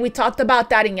up, right? We talked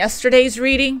about that in yesterday's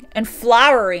reading. And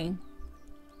flowering.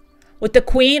 With the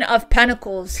Queen of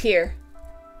Pentacles here.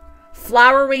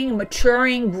 Flowering,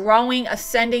 maturing, growing,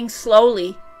 ascending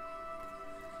slowly.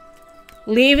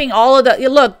 Leaving all of the...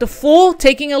 Look, the Fool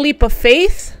taking a leap of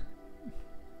faith.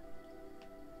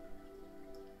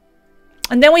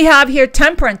 And then we have here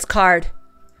Temperance card.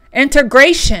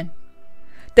 Integration.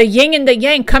 The yin and the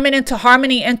yang coming into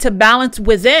harmony, into balance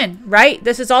within, right?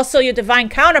 This is also your divine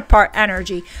counterpart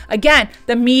energy. Again,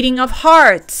 the meeting of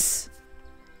hearts.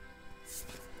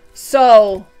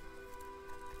 So,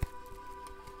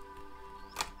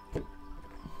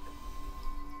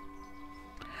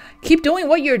 keep doing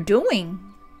what you're doing.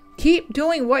 Keep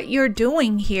doing what you're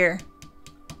doing here.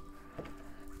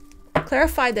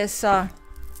 Clarify this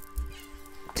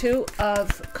 2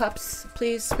 of Cups,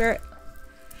 please, Spirit.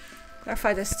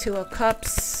 Clarify this 2 of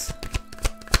Cups.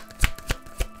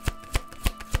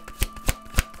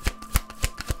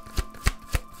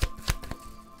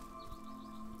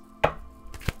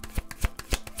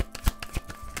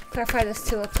 Clarify this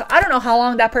 2 of Cups. I don't know how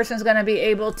long that person's going to be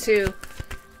able to,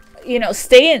 you know,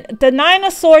 stay in. The 9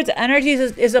 of Swords energy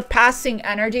is a passing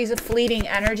energy, is a fleeting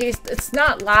energy. It's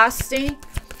not lasting.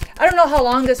 I don't know how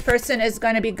long this person is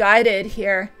going to be guided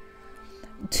here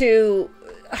to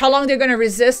how long they're going to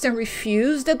resist and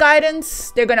refuse the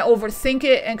guidance. They're going to overthink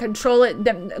it and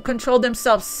control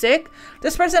themselves sick.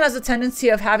 This person has a tendency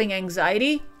of having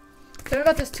anxiety. Tell me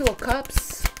about this Two of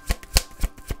Cups.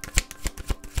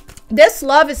 This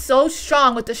love is so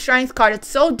strong with the Strength card. It's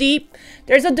so deep.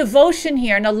 There's a devotion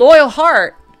here and a loyal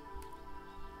heart.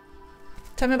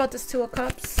 Tell me about this Two of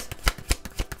Cups.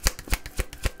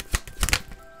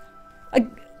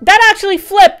 That actually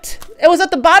flipped. It was at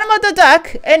the bottom of the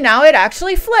deck, and now it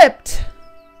actually flipped.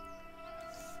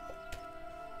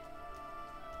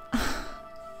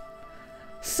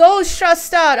 So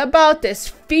stressed out about this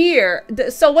fear.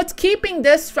 So what's keeping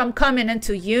this from coming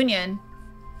into union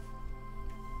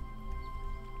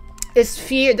is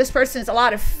fear. This person has a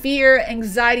lot of fear,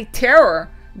 anxiety, terror,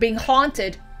 being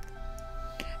haunted,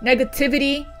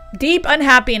 negativity, deep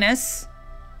unhappiness,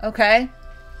 okay?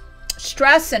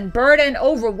 Stress and burden,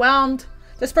 overwhelmed.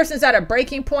 This person's at a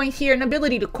breaking point here,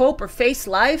 inability to cope or face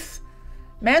life,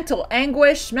 mental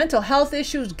anguish, mental health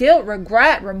issues, guilt,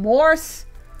 regret, remorse,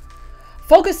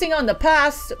 focusing on the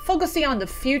past, focusing on the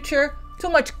future, too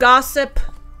much gossip.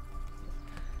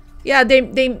 Yeah,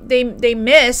 they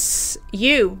miss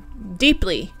you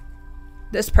deeply,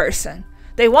 this person.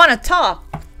 They want to talk.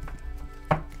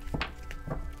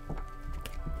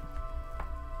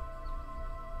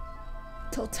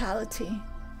 Totality.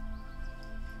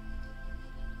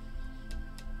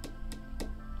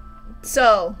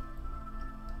 So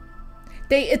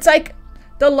it's like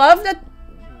the love that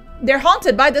they're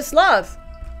haunted by, this love.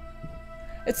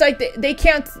 It's like they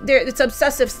can't, it's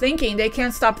obsessive thinking. They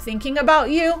can't stop thinking about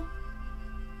you.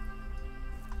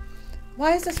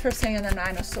 Why is this person in the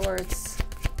Nine of Swords?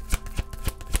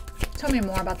 Tell me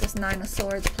more about this Nine of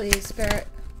Swords, please, Spirit.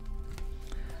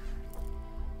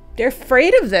 They're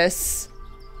afraid of this.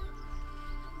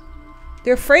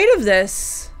 They're afraid of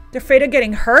this. They're afraid of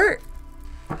getting hurt.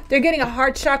 They're getting a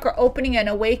heart chakra opening and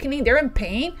awakening. They're in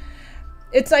pain.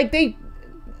 It's like they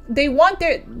want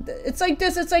their, it's like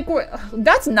this. It's like,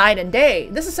 that's night and day.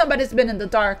 This is somebody that's been in the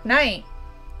dark night.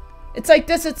 It's like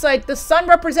this. It's like the sun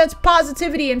represents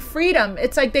positivity and freedom.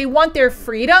 It's like they want their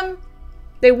freedom.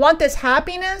 They want this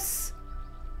happiness.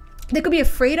 They could be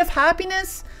afraid of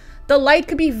happiness. The light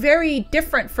could be very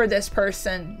different for this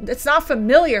person. It's not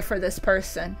familiar for this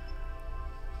person.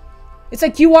 It's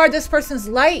like you are this person's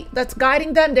light that's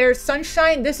guiding them. There's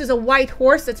sunshine. This is a white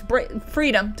horse that's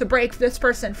freedom to break this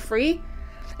person free.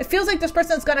 It feels like this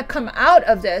person's going to come out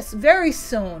of this very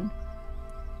soon.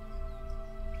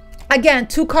 Again,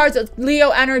 two cards of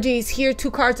Leo energies here.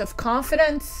 Two cards of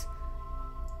confidence,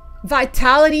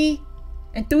 vitality,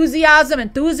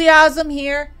 enthusiasm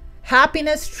here.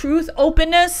 Happiness, truth,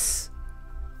 openness,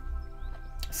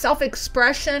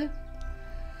 self-expression.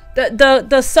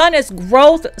 The sun is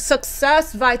growth,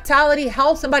 success, vitality,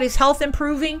 health. Somebody's health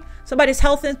improving.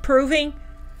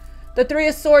 The Three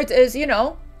of Swords is, you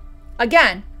know,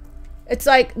 again, it's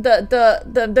like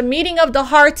the meeting of the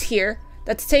hearts here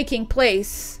that's taking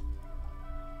place.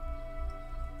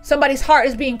 Somebody's heart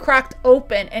is being cracked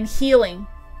open and healing.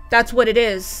 That's what it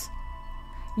is.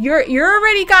 You're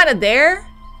already kind of there.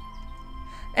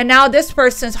 And now this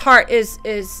person's heart is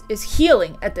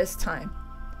healing at this time.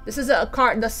 This is a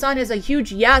card. The sun is a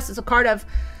huge yes. It's a card of,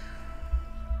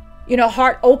 you know,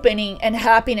 heart opening and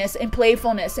happiness and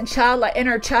playfulness and childlike,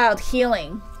 inner child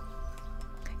healing.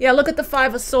 Yeah, look at the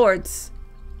Five of Swords.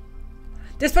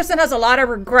 This person has a lot of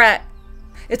regret.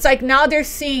 It's like now they're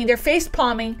face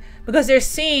palming because they're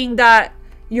seeing that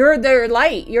you're their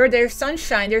light. You're their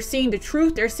sunshine. They're seeing the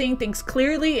truth. They're seeing things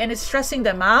clearly, and it's stressing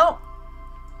them out.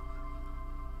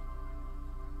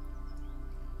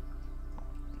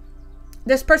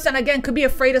 This person, again, could be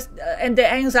afraid of, and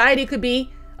the anxiety could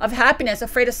be of happiness,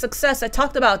 afraid of success. I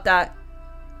talked about that.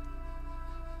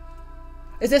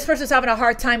 Is this person's having a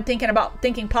hard time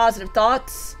thinking positive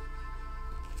thoughts?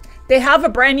 They have a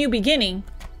brand new beginning.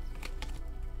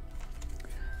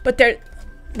 But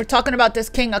we're talking about this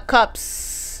King of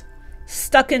Cups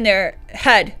stuck in their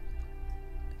head,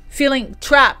 feeling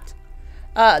trapped.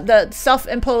 The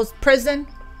self-imposed prison.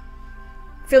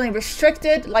 Feeling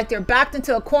restricted, like they're backed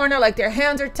into a corner, like their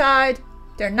hands are tied.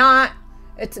 They're not.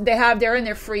 They're in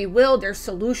their free will, their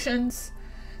solutions.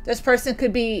 This person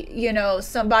could be, you know,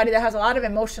 somebody that has a lot of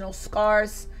emotional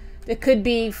scars. They could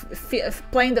be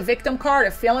playing the victim card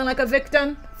or feeling like a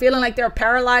victim, feeling like they're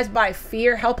paralyzed by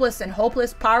fear, helpless and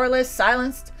hopeless, powerless,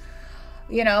 silenced,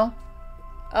 you know.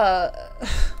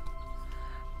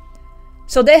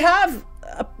 So they have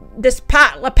this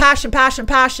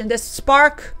passion, this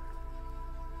spark.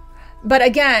 But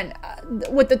again,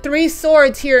 with the Three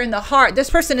Swords here in the heart, this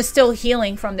person is still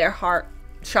healing from their heart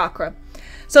chakra.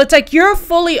 So it's like you're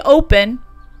fully open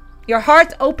Your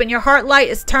heart's open. Your heart light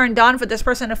is turned on for this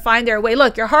person to find their way.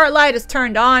 Look, your heart light is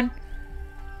turned on.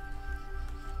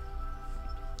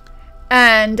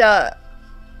 And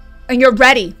you're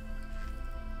ready.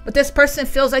 But this person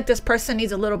feels like this person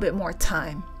needs a little bit more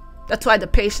time. That's why the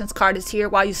patience card is here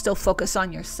while you still focus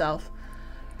on yourself.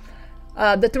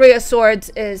 The Three of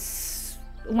Swords is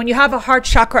when you have a heart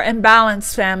chakra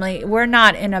imbalance, family, we're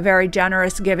not in a very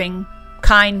generous, giving,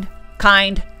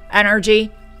 kind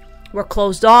energy. We're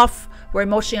closed off. We're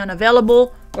emotionally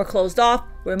unavailable. We're closed off.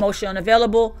 We're emotionally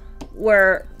unavailable.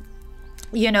 We're,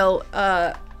 you know,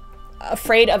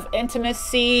 afraid of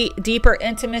intimacy, deeper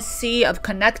intimacy, of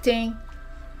connecting.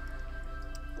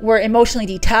 We're emotionally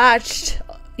detached,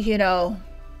 you know.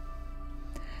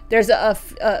 There's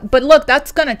but look,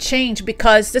 that's going to change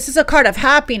because this is a card of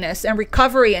happiness and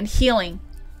recovery and healing.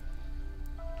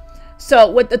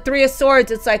 So with the Three of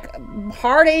Swords, it's like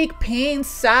heartache, pain,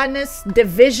 sadness,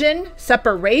 division,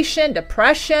 separation,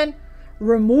 depression,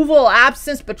 removal,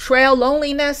 absence, betrayal,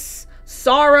 loneliness,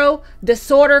 sorrow,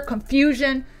 disorder,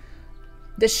 confusion,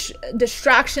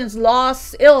 distractions,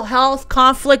 loss, ill health,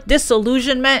 conflict,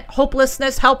 disillusionment,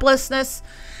 hopelessness, helplessness.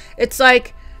 It's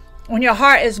like when your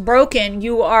heart is broken,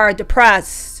 you are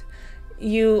depressed.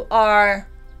 You are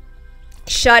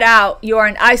shut out. You are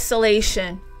in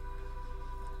isolation.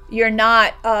 You're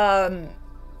not,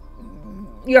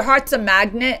 your heart's a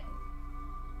magnet.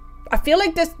 I feel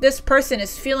like this person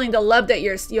is feeling the love that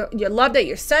your love that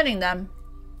you're sending them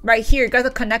right here. You guys are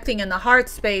connecting in the heart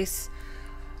space.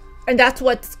 And that's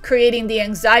what's creating the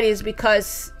anxiety, is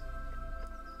because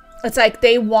it's like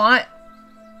they want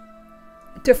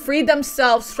to free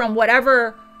themselves from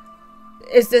whatever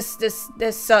is this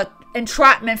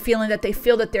entrapment feeling that they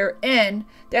feel that they're in.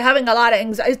 They're having a lot of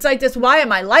anxiety. It's like this, why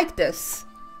am I like this?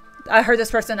 I heard this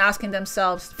person asking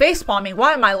themselves, facepalming,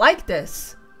 why am I like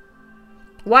this?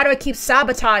 Why do I keep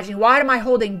sabotaging? Why am I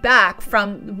holding back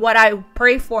from what I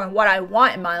pray for and what I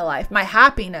want in my life? My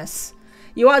happiness.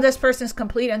 You are this person's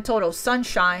complete and total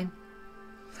sunshine.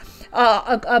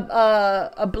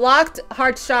 A blocked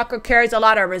heart chakra carries a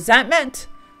lot of resentment,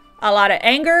 a lot of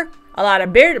anger, a lot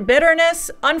of bitterness,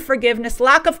 unforgiveness,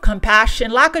 lack of compassion,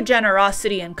 lack of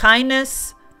generosity and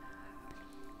kindness.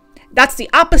 That's the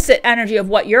opposite energy of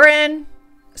what you're in.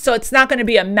 So it's not going to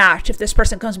be a match if this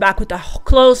person comes back with a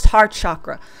closed heart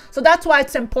chakra. So that's why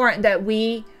it's important that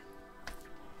we,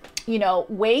 you know,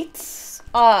 wait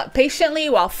patiently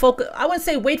while focus. I wouldn't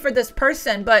say wait for this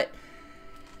person, but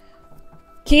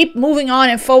keep moving on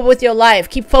and forward with your life.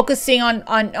 Keep focusing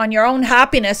on your own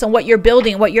happiness and what you're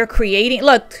building, what you're creating.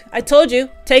 Look, I told you,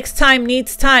 takes time,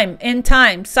 needs time, in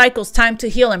time, cycles, time to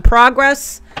heal and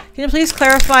progress. Can you please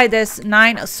clarify this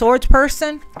Nine of Swords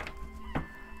person?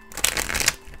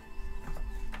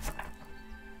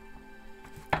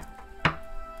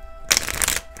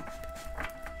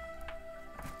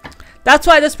 That's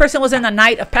why this person was in the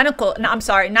Knight of Pentacles. No, I'm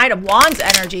sorry, Knight of Wands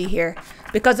energy here.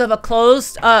 Because of a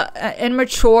closed,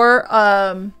 immature,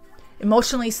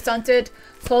 emotionally stunted,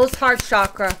 closed heart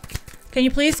chakra. Can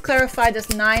you please clarify this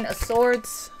Nine of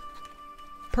Swords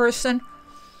person?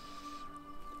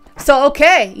 So,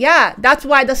 okay, yeah, that's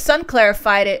why the sun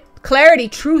clarified it. Clarity,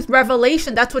 truth,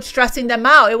 revelation, that's what's stressing them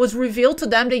out. It was revealed to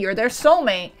them that you're their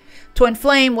soulmate. Twin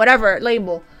flame, whatever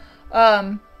label.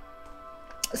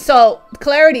 So,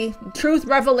 clarity, truth,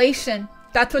 revelation,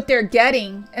 that's what they're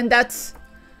getting. And that's,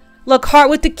 look, heart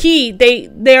with the key.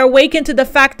 They're awakened to the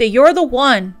fact that you're the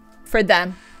one for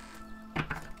them.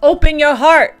 Open your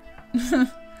heart.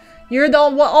 You're the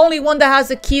only one that has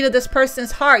the key to this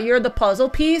person's heart. You're the puzzle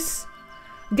piece.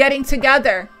 Getting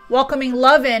together, welcoming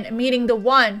love in, meeting the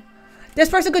one. This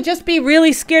person could just be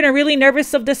really scared and really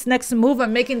nervous of this next move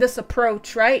and making this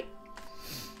approach, right?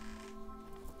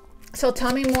 So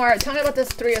tell me more. Tell me about this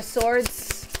Three of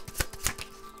Swords.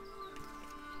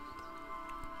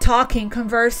 Talking,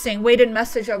 conversing, weighted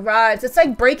message arrives. It's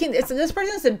like breaking. This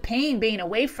person's in pain being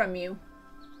away from you.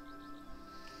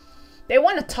 They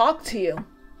want to talk to you.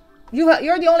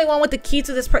 You're the only one with the key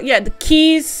to this. Yeah, the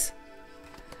keys.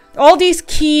 All these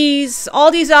keys,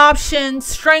 all these options,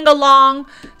 string along,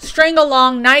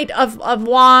 Knight of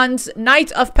Wands, Knight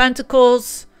of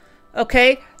Pentacles,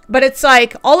 okay? But it's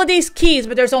like all of these keys,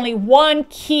 but there's only one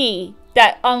key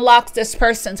that unlocks this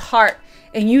person's heart.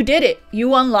 And you did it.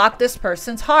 You unlocked this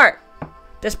person's heart.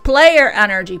 This player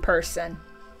energy person.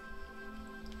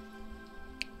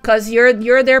 Because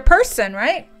you're their person,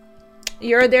 right?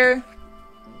 You're their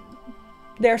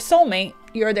soulmate.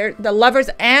 You're the lovers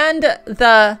and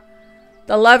the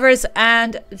lovers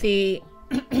and the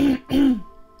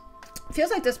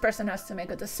feels like this person has to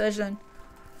make a decision.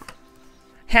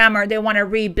 Hammer, they want to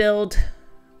rebuild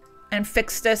and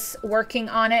fix this, working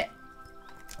on it.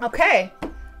 Okay.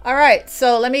 All right.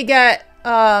 So let me get,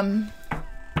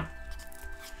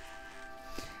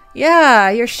 yeah,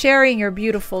 you're sharing your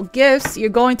beautiful gifts. You're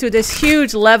going through this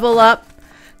huge level up,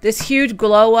 this huge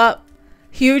glow up,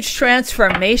 huge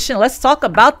transformation. Let's talk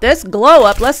about this glow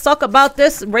up. Let's talk about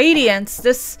this radiance,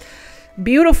 this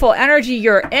beautiful energy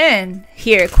you're in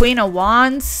here. Queen of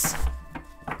Wands.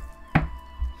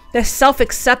 The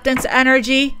self-acceptance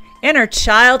energy, inner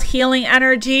child healing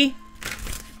energy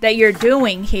that you're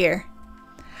doing here.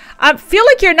 I feel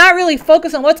like you're not really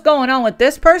focused on what's going on with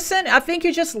this person. I think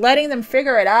you're just letting them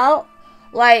figure it out.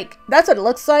 Like, that's what it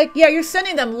looks like. Yeah, you're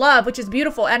sending them love, which is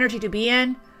beautiful energy to be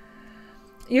in.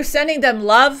 You're sending them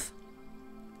love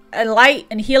and light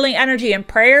and healing energy and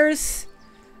prayers.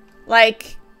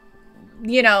 Like,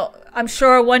 you know, I'm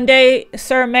sure one day,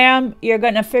 sir, ma'am, you're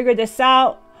going to figure this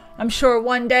out. I'm sure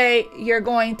one day you're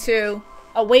going to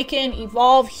awaken,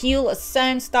 evolve, heal,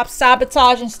 ascend, stop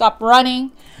sabotaging, stop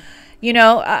running. You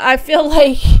know, I feel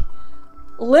like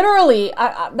literally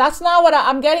that's not what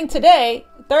I'm getting today,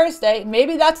 Thursday.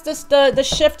 Maybe that's just the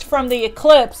shift from the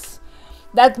eclipse.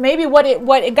 That's maybe what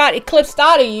it got eclipsed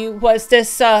out of you was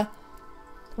this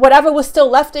whatever was still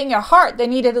left in your heart that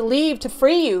needed to leave to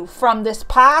free you from this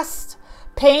past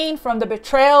pain, from the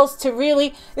betrayals, to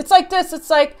really, it's like this. It's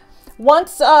like,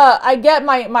 once I get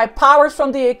my powers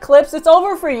from the eclipse, it's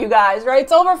over for you guys, right?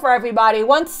 It's over for everybody.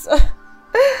 Once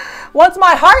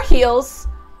my heart heals,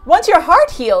 once your heart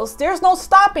heals, there's no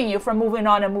stopping you from moving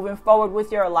on and moving forward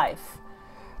with your life.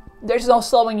 There's no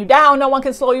slowing you down. No one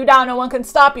can slow you down. No one can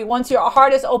stop you. Once your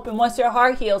heart is open, once your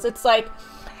heart heals, it's like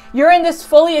you're in this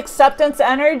fully acceptance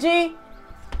energy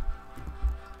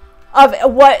of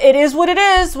what it is, what it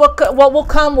is, what will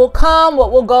come, will come,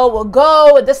 what will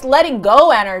go. This letting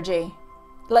go energy,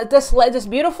 this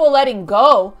beautiful letting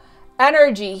go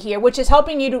energy here, which is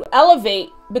helping you to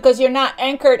elevate because you're not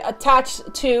anchored,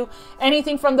 attached to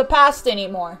anything from the past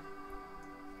anymore.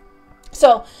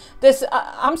 So this,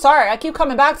 I'm sorry, I keep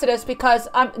coming back to this because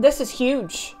this is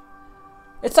huge.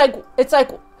 It's like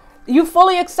you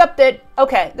fully accepted.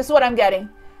 Okay, this is what I'm getting.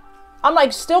 I'm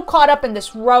like still caught up in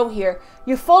this row here.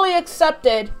 You fully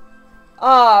accepted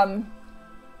that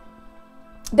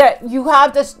you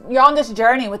have this, you're on this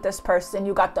journey with this person.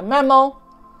 You got the memo.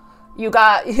 You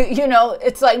got, you know,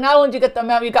 it's like not only did you get the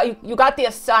memo, you got the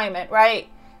assignment, right?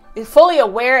 You're fully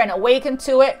aware and awakened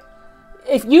to it.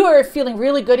 If you are feeling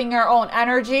really good in your own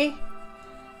energy,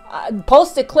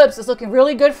 post-eclipse is looking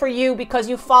really good for you because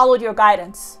you followed your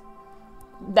guidance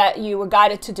that you were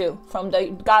guided to do from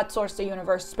the God source, the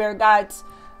universe, spirit guides.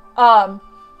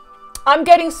 I'm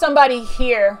getting somebody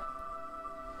here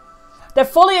that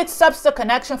fully accepts the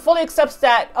connection, fully accepts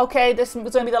that, okay, this is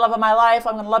going to be the love of my life.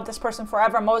 I'm going to love this person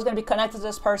forever. I'm always going to be connected to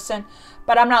this person,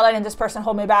 but I'm not letting this person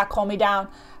hold me back, hold me down.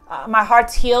 My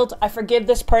heart's healed. I forgive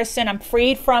this person. I'm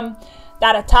freed from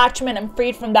that attachment. I'm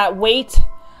freed from that weight.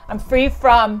 I'm free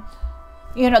from,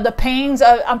 you know, the pains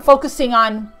of, I'm focusing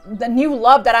on the new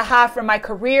love that I have for my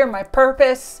career, my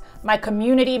purpose, my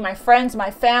community, my friends, my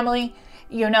family,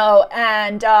 you know,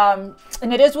 and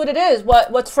it is what it is.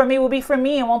 What's for me will be for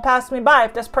me and won't pass me by.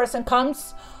 If this person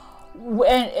comes,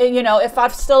 and you know, if I'm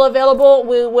still available,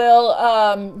 we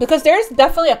will, because there's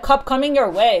definitely a cup coming your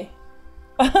way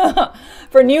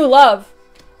for new love.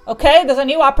 Okay, there's a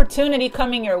new opportunity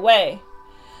coming your way,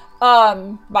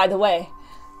 by the way.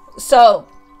 So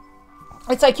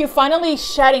it's like you're finally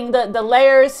shedding the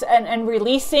layers and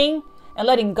releasing and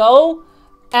letting go.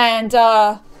 And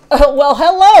well,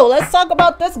 hello, let's talk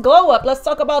about this glow up. Let's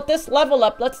talk about this level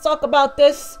up. Let's talk about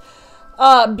this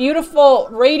beautiful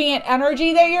radiant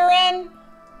energy that you're in.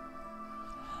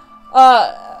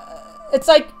 It's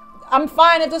like, I'm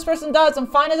fine if this person does, I'm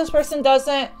fine if this person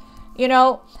doesn't. You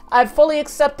know, I've fully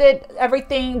accepted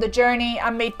everything, the journey. I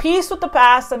made peace with the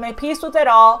past. I made peace with it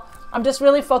all. I'm just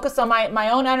really focused on my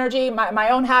own energy, my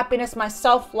own happiness, my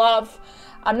self-love.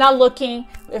 I'm not looking,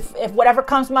 if whatever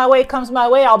comes my way,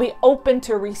 I'll be open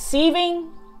to receiving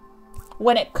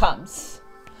when it comes.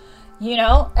 You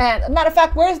know, and matter of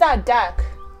fact, where's that deck?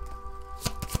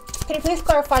 Can you please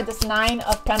clarify this 9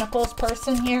 of Pentacles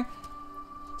person here?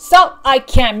 So I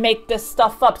can't make this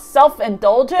stuff up.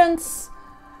 Self-indulgence.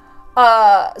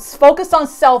 Focus on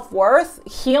self-worth,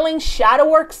 healing, shadow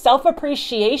work,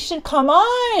 self-appreciation. Come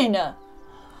on.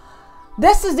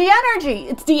 This is the energy.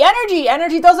 It's the energy.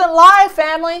 Energy doesn't lie,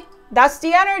 family. That's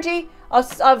the energy of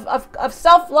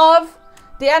self-love.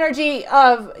 The energy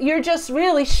of you're just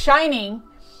really shining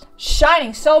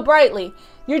so brightly.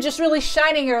 You're just really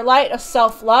shining your light of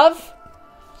self-love.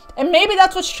 And maybe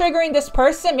that's what's triggering this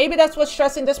person. Maybe that's what's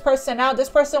stressing this person out. This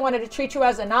person wanted to treat you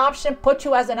as an option, put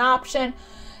you as an option.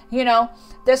 You know,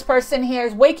 this person here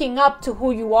is waking up to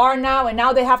who you are now, and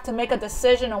now they have to make a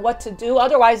decision on what to do.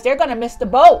 Otherwise, they're going to miss the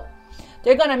boat.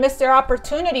 They're going to miss their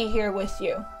opportunity here with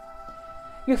you.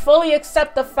 You fully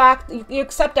accept the fact, you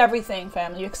accept everything,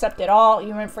 family. You accept it all.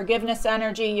 You're in forgiveness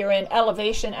energy. You're in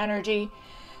elevation energy.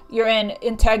 You're in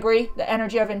integrity, the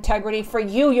energy of integrity. For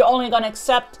you, you're only going to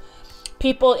accept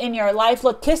people in your life.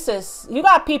 Look, kisses. You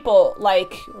got people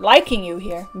liking you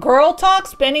here. Girl talk,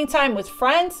 spending time with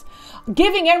friends,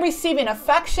 giving and receiving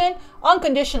affection,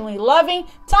 unconditionally loving,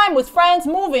 time with friends,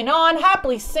 moving on,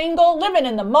 happily single, living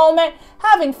in the moment,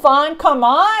 having fun. Come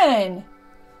on.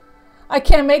 I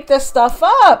can't make this stuff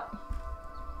up.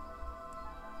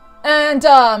 And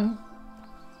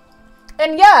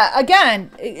yeah,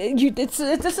 again, this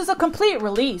is a complete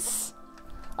release,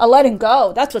 a letting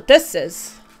go. That's what this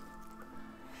is.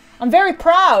 I'm very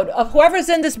proud of whoever's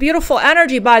in this beautiful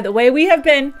energy, by the way. We have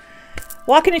been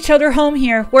walking each other home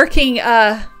here, working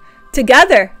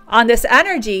together on this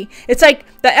energy. It's like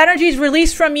the energy is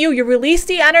released from you. You release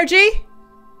the energy.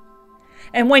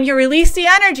 And when you release the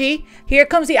energy, here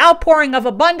comes the outpouring of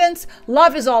abundance.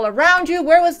 Love is all around you.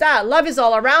 Where was that? Love is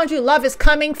all around you. Love is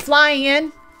coming,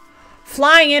 flying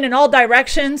in all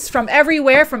directions, from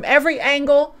everywhere, from every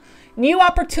angle. New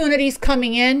opportunities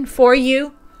coming in for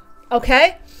you.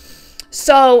 Okay?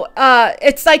 So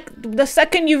it's like the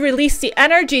second you release the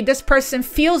energy, this person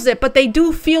feels it, but they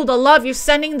do feel the love. You're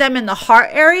sending them in the heart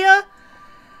area.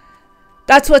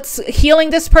 That's what's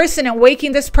healing this person and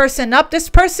waking this person up. This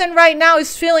person right now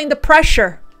is feeling the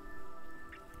pressure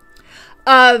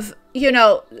of, you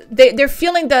know, they're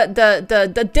feeling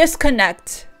the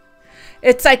disconnect.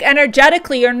 It's like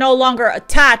energetically, you're no longer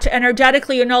attached.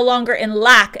 Energetically, you're no longer in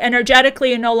lack.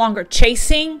 Energetically, you're no longer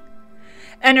chasing.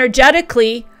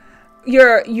 Energetically,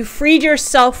 you freed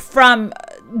yourself from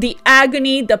the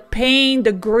agony, the pain,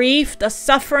 the grief, the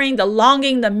suffering, the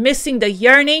longing, the missing, the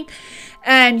yearning.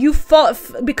 And you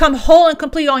become whole and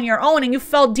complete on your own, and you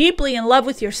fell deeply in love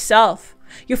with yourself.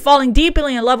 You're falling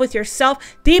deeply in love with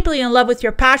yourself, deeply in love with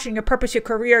your passion, your purpose, your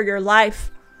career, your life.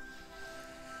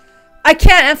 I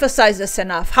can't emphasize this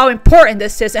enough, how important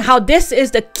this is and how this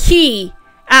is the key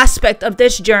aspect of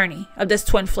this journey, of this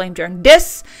twin flame journey.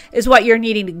 This is what you're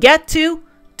needing to get to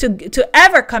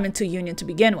ever come into union to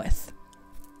begin with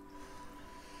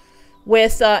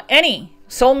any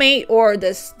soulmate or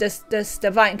this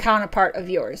divine counterpart of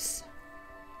yours.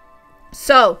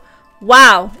 So,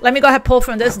 wow. Let me go ahead and pull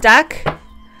from this deck.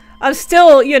 I'm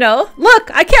still, you know,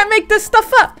 look, I can't make this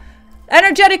stuff up.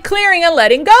 Energetic clearing and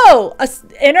letting go.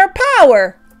 Inner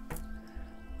power.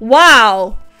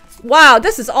 Wow. Wow,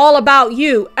 this is all about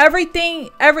you.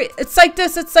 It's like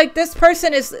this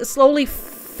person is slowly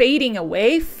fading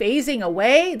away, phasing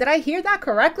away. Did I hear that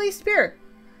correctly, Spirit?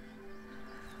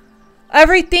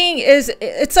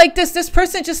 It's like this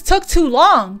person just took too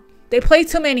long. They played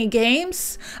too many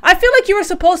games. I feel like you were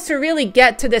supposed to really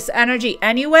get to this energy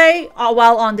anyway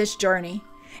while on this journey.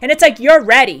 And it's like you're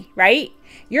ready, right?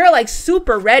 You're like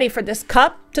super ready for this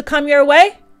cup to come your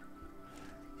way.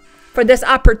 For this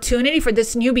opportunity, for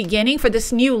this new beginning, for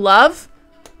this new love.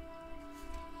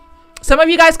 Some of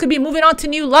you guys could be moving on to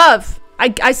new love.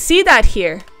 I see that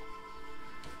here.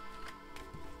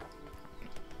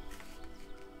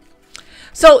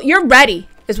 So you're ready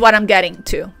is what I'm getting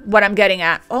to, what I'm getting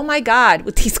at. Oh my God,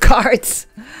 with these cards.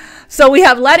 So we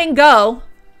have letting go.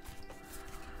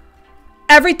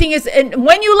 Everything is, and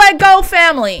when you let go,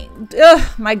 family,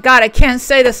 my God, I can't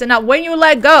say this enough. When you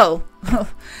let go,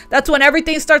 that's when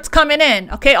everything starts coming in.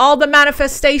 Okay, all the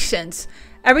manifestations.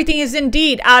 Everything is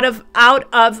indeed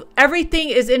everything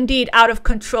is indeed out of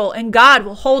control, and God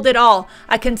will hold it all.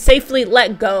 I can safely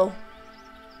let go.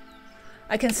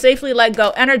 I can safely let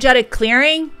go. Energetic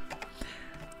clearing.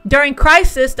 During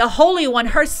crisis, the Holy One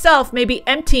herself may be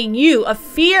emptying you of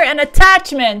fear and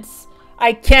attachments.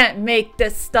 I can't make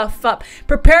this stuff up.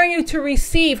 Preparing you to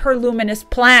receive her luminous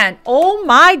plan. Oh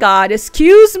my God,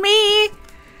 excuse me.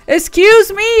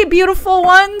 Excuse me, beautiful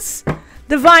ones.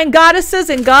 Divine goddesses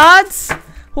and gods.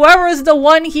 Whoever is the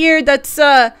one here that's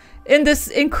in this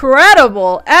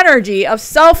incredible energy of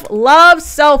self-love,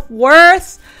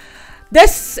 self-worth.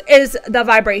 This is the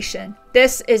vibration.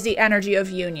 This is the energy of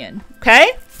union.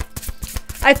 Okay?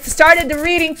 I started the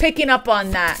reading picking up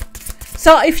on that.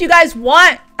 So if you guys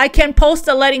want, I can post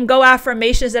the letting go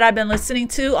affirmations that I've been listening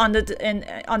to on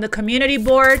the community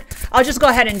board. I'll just go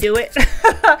ahead and do it.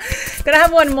 Can I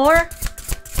have one more?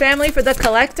 Family for the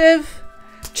collective.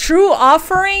 True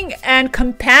offering and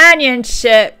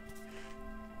companionship.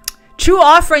 True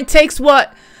offering takes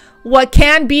what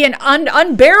can be an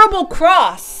unbearable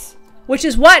cross, which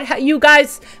is what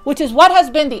has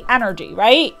been the energy,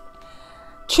 right?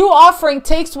 True offering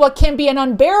takes what can be an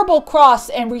unbearable cross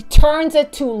and returns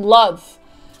it to love.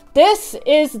 This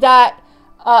is that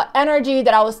energy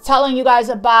that I was telling you guys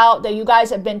about, that you guys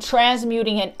have been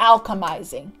transmuting and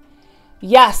alchemizing.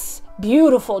 Yes,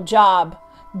 beautiful job.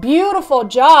 Beautiful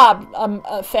job,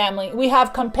 family. We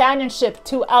have companionship,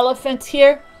 2 elephants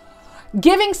here.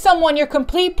 Giving someone your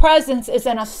complete presence is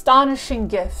an astonishing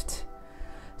gift.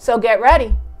 So get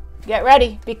ready. Get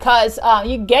ready, because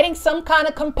you're getting some kind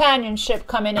of companionship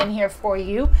coming in here for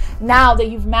you now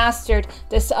that you've mastered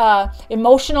this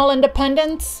emotional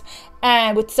independence,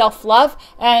 and with self-love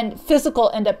and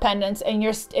physical independence, and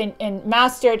you're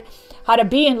mastered how to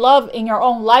be in love in your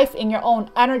own life, in your own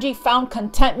energy, found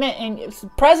contentment in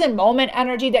present moment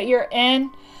energy that you're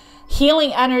in,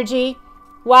 healing energy.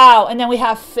 Wow. And then we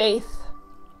have faith.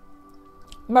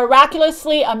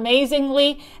 Miraculously,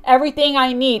 amazingly, everything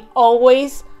I need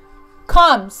always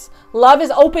comes. Love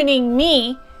is opening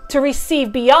me to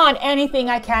receive beyond anything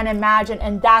I can imagine,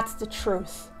 and that's the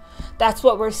truth. That's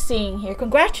what we're seeing here.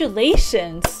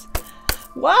 Congratulations.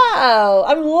 Wow,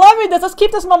 I'm loving this. Let's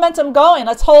keep this momentum going.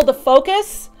 Let's hold the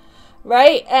focus,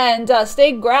 right? And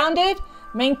stay grounded,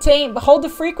 hold the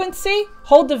frequency,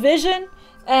 hold the vision,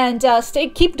 and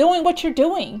keep doing what you're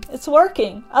doing. It's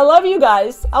working. I love you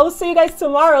guys. I will see you guys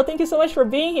tomorrow. Thank you so much for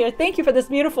being here. Thank you for this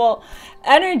beautiful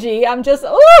energy. I'm just,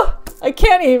 I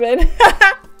can't even.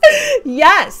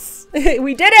 Yes,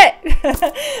 we did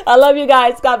it. I love you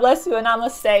guys. God bless you, and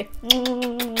namaste.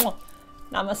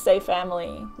 Namaste,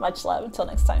 family. Much love. Until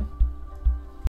next time.